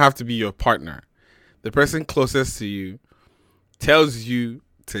 does not have to be your partner, the person closest to you, tells you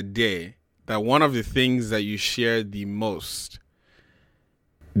today that one of the things that you share the most,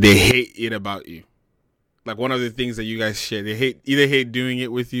 they hate it about you? Like, one of the things that you guys share, they either hate doing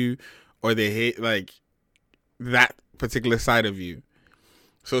it with you, or they hate like that particular side of you.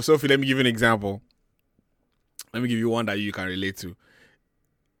 So, Sophie, let me give you an example. Let me give you one that you can relate to.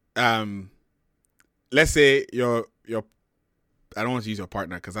 Let's say your I don't want to use your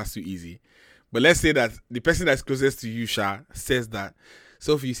partner because that's too easy. But let's say that the person that's closest to you, Sha, says that,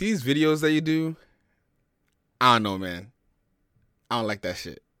 Sophie, you see these videos that you do? I don't know, man. I don't like that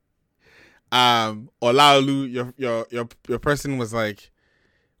shit. Or Laulu, your person was like,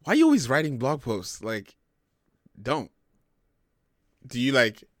 why are you always writing blog posts? Like, don't. Do you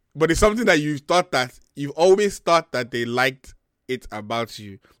like, but it's something that you've always thought that they liked it about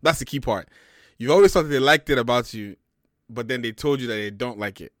you. That's the key part. You've always thought that they liked it about you, but then they told you that they don't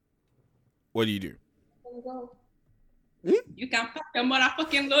like it. What do you do? You can pack your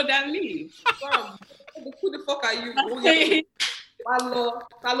motherfucking load and leave. Who the fuck are you?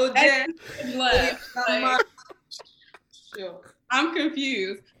 Sure. I'm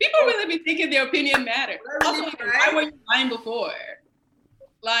confused. People really be thinking their opinion matters. Also, why were you lying before?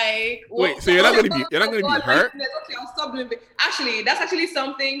 Like, wait, so you're not gonna be hurt? Okay, I'll stop doing it. Actually, that's actually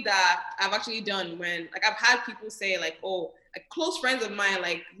something that I've actually done when, like, I've had people say, like, oh, like, close friends of mine,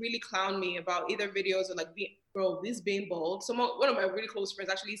 like, really clown me about either videos or like, this being bold. One of my really close friends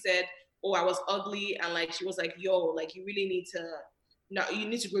actually said, oh, I was ugly, and like, she was like, yo, like, you really need to. No, you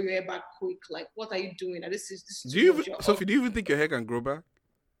need to grow your hair back quick. Like, what are you doing? This is Sophie, do you even think your hair can grow back?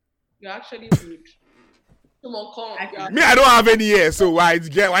 You're actually rude. Come on, come. Me, I don't have any hair, so why need to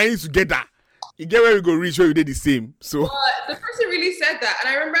get that? You get where we go reach where you did the same. So the person really said that, and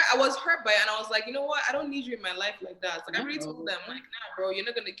I remember I was hurt by it, and I was like, you know what? I don't need you in my life like that. Like, I really told them, like, nah, bro, you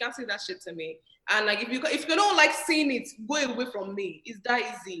can't say that shit to me. And like, if you don't like seeing it, go away from me. It's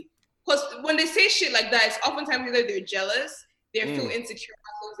that easy. Because when they say shit like that, it's oftentimes either they're jealous, they feel insecure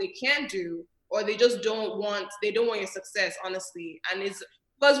about things they can't do, or they just don't want your success, honestly. And it's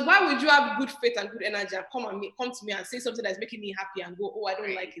because why would you have good faith and good energy and come to me and say something that's making me happy and go, oh, I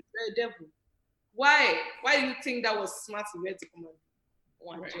don't like it? You're a devil. Why do you think that was smart of you to come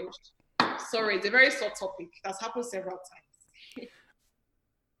on judge? Sorry, it's a very soft topic that's happened several times.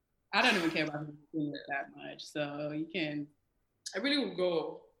 I don't even care about doing it that much, so you can. I really would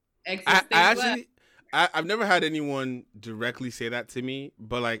go. I've never had anyone directly say that to me,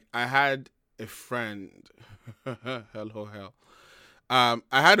 but like, I had a friend. hell. I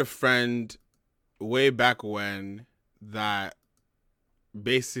had a friend way back when that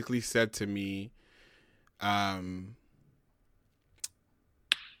basically said to me, I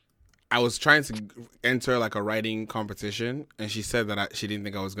was trying to enter like a writing competition, and she said that she didn't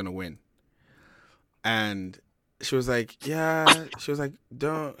think I was gonna win, and she was like,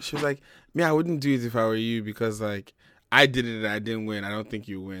 me, I wouldn't do it if I were you, because like, I did it and I didn't win. I don't think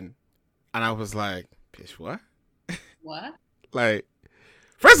you win. And I was like, bitch, what? What? Like,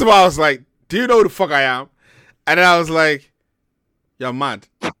 first of all, I was like, do you know who the fuck I am? And then I was like, you're mad,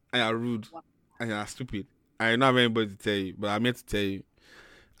 and you're rude, and you're stupid. I don't have anybody to tell you, but I'm here to tell you.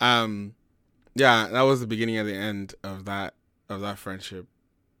 Yeah, that was the beginning and the end of that friendship.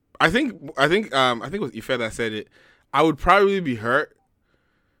 I think it was Ife that said it. I would probably be hurt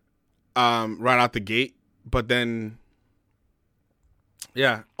right out the gate, but then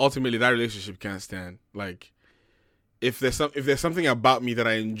yeah, ultimately that relationship can't stand. Like if there's something about me that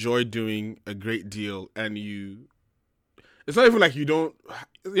I enjoy doing a great deal, and it's not even like you don't,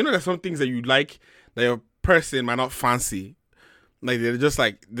 there's some things that you like that your person might not fancy. Like they're just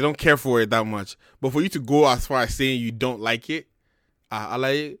like, they don't care for it that much. But for you to go as far as saying you don't like it, I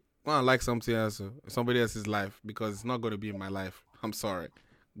like it. Well, I like something else, somebody else's life, because it's not going to be in my life. I'm sorry.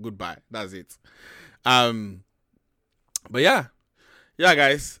 Goodbye. That's it. But yeah,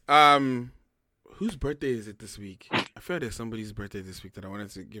 guys. Whose birthday is it this week? I feel there's somebody's birthday this week that I wanted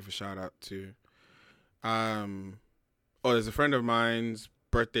to give a shout out to. There's a friend of mine's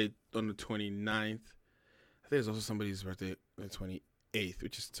birthday on the 29th. I think there's also somebody's birthday on the 28th,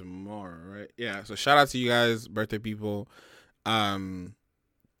 which is tomorrow, right? Yeah. So shout out to you guys, birthday people.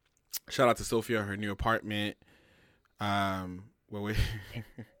 Shout out to Sophia, her new apartment.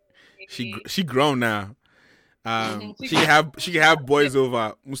 She grown now. She can have boys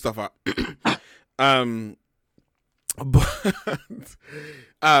over Mustafa. But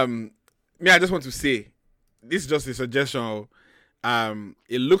I just want to say, this is just a suggestion.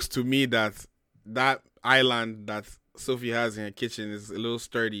 It looks to me that island that Sophie has in her kitchen is a little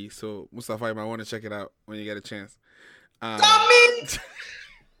sturdy. So Mustafa, you might want to check it out when you get a chance.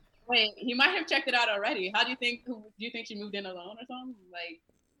 Wait, he might have checked it out already. How do you think? Do you think she moved in alone or something? Like,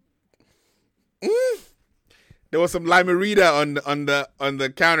 there was some limerita on the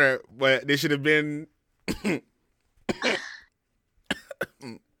counter, but they should have been. I'm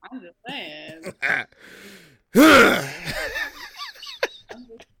just saying.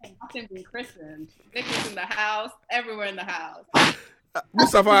 Nothing been christened. Nick is in the house. Everywhere in the house.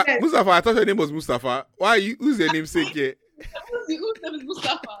 Mustafa, I thought your name was Mustafa. Who's your namesake here? Whose name is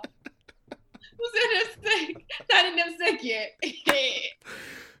Mustafa? Who's your namesake? Not a namesake yet.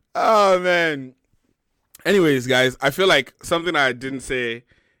 Oh man. Anyways, guys, I feel like something I didn't say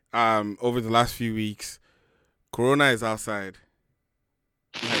over the last few weeks. Corona is outside.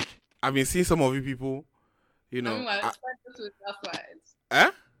 Like, I've been seeing some of you people, Spencer is outside.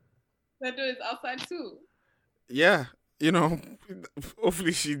 Eh? Spencer is outside too. Yeah,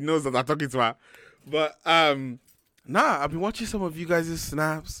 hopefully she knows that I'm talking to her. But I've been watching some of you guys'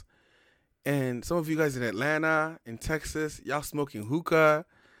 snaps, and some of you guys in Atlanta, in Texas, y'all smoking hookah,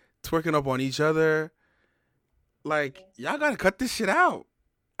 twerking up on each other. Like, y'all gotta cut this shit out.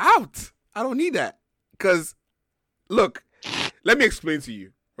 I don't need that. Because, look, let me explain to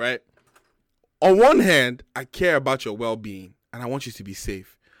you, right? On one hand, I care about your well-being, and I want you to be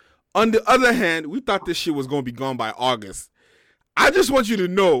safe. On the other hand, we thought this shit was going to be gone by August. I just want you to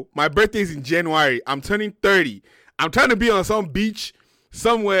know, my birthday's in January. I'm turning 30. I'm trying to be on some beach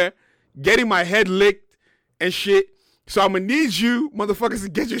somewhere, getting my head licked and shit. So I'm going to need you, motherfuckers, to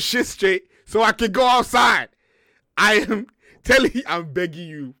get your shit straight so I can go outside. I am telling you, I'm begging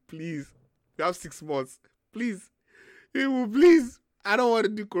you, please. We have 6 months. Please. Please. I don't want to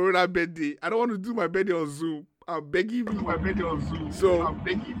do Corona birthday. I don't want to do my birthday on Zoom. I'm begging you. My birthday on Zoom. So, I'm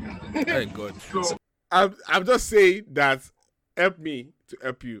begging you. Thank God. So, I'm just saying that help me to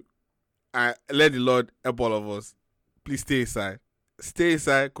help you. Let the Lord help all of us. Please stay inside. Stay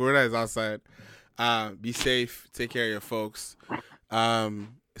inside. Corona is outside. Be safe. Take care of your folks.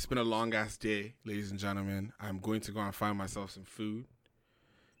 It's been a long ass day, ladies and gentlemen. I'm going to go and find myself some food.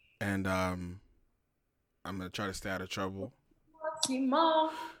 And I'm going to try to stay out of trouble.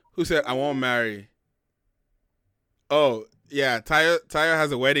 Who said I won't marry? Oh, yeah. Taya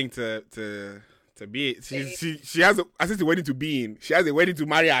has a wedding to be. She has I said the wedding to be in. She has a wedding to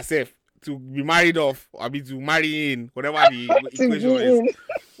marry herself. To be married off. I mean to marry in. Whatever the equation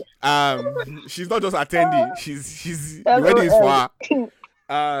is. She's not just attending. She's the wedding is for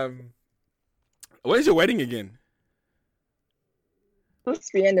her. When is your wedding again? Supposed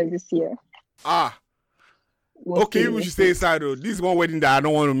to be end of this year. Okay, we should stay inside though. This is one wedding that I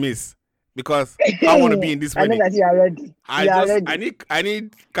don't want to miss because I want to be in this wedding. I know that you are ready. I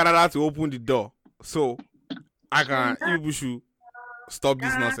need Canada to open the door so I can you should stop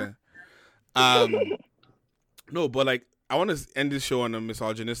this nonsense. No, but like I want to end this show on a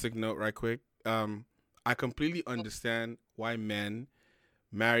misogynistic note right quick. I completely understand why men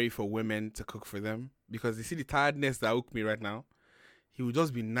marry for women to cook for them because you see the tiredness that hooked me right now. It would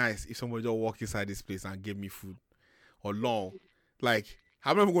just be nice if somebody just walk inside this place and give me food or long. Like,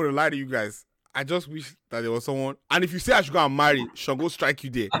 I'm not even going to lie to you guys. I just wish that there was someone. And if you say I should go and marry, she'll go strike you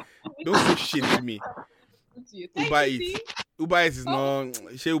there. Don't say shit to me. Uber Eats is not.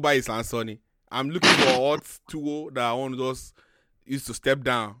 Uber Eats and Sonny. I'm looking for a hot tool that I want to just use to step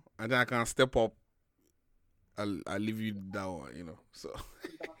down and then I can step up. I'll leave you that one, you know. So,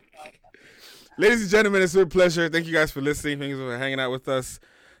 ladies and gentlemen, it's been a pleasure. Thank you guys for listening. Thank you for hanging out with us.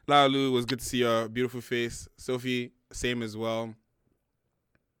 Laulu, it was good to see your beautiful face. Sophie, same as well.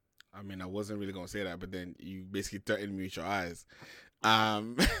 I mean, I wasn't really gonna say that, but then you basically threatened me with your eyes.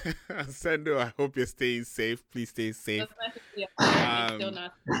 Sendo, I hope you're staying safe. Please stay safe.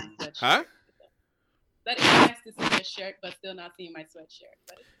 Huh? That is nice to see your shirt, but still not seeing my sweatshirt.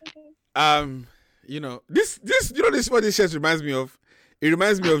 But it's okay. You know, this what this shirt reminds me of. It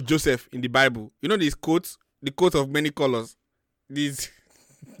reminds me of Joseph in the Bible. You know these coats, the coat of many colors. This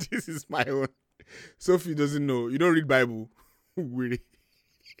is my own. Sophie doesn't know. You don't read Bible. Really?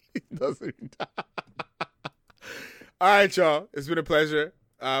 Doesn't read. All right, y'all. It's been a pleasure.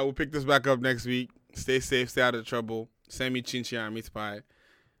 We'll pick this back up next week. Stay safe. Stay out of trouble. Send me chin chin and meat pie.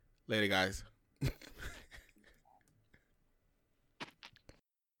 Later, guys.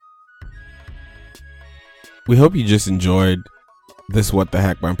 We hope you just enjoyed this What the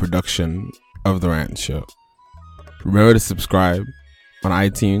Heck Man production of The Rant Show. Remember to subscribe on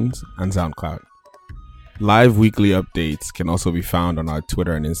iTunes and SoundCloud. Live weekly updates can also be found on our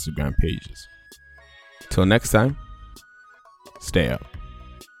Twitter and Instagram pages. Till next time, stay up.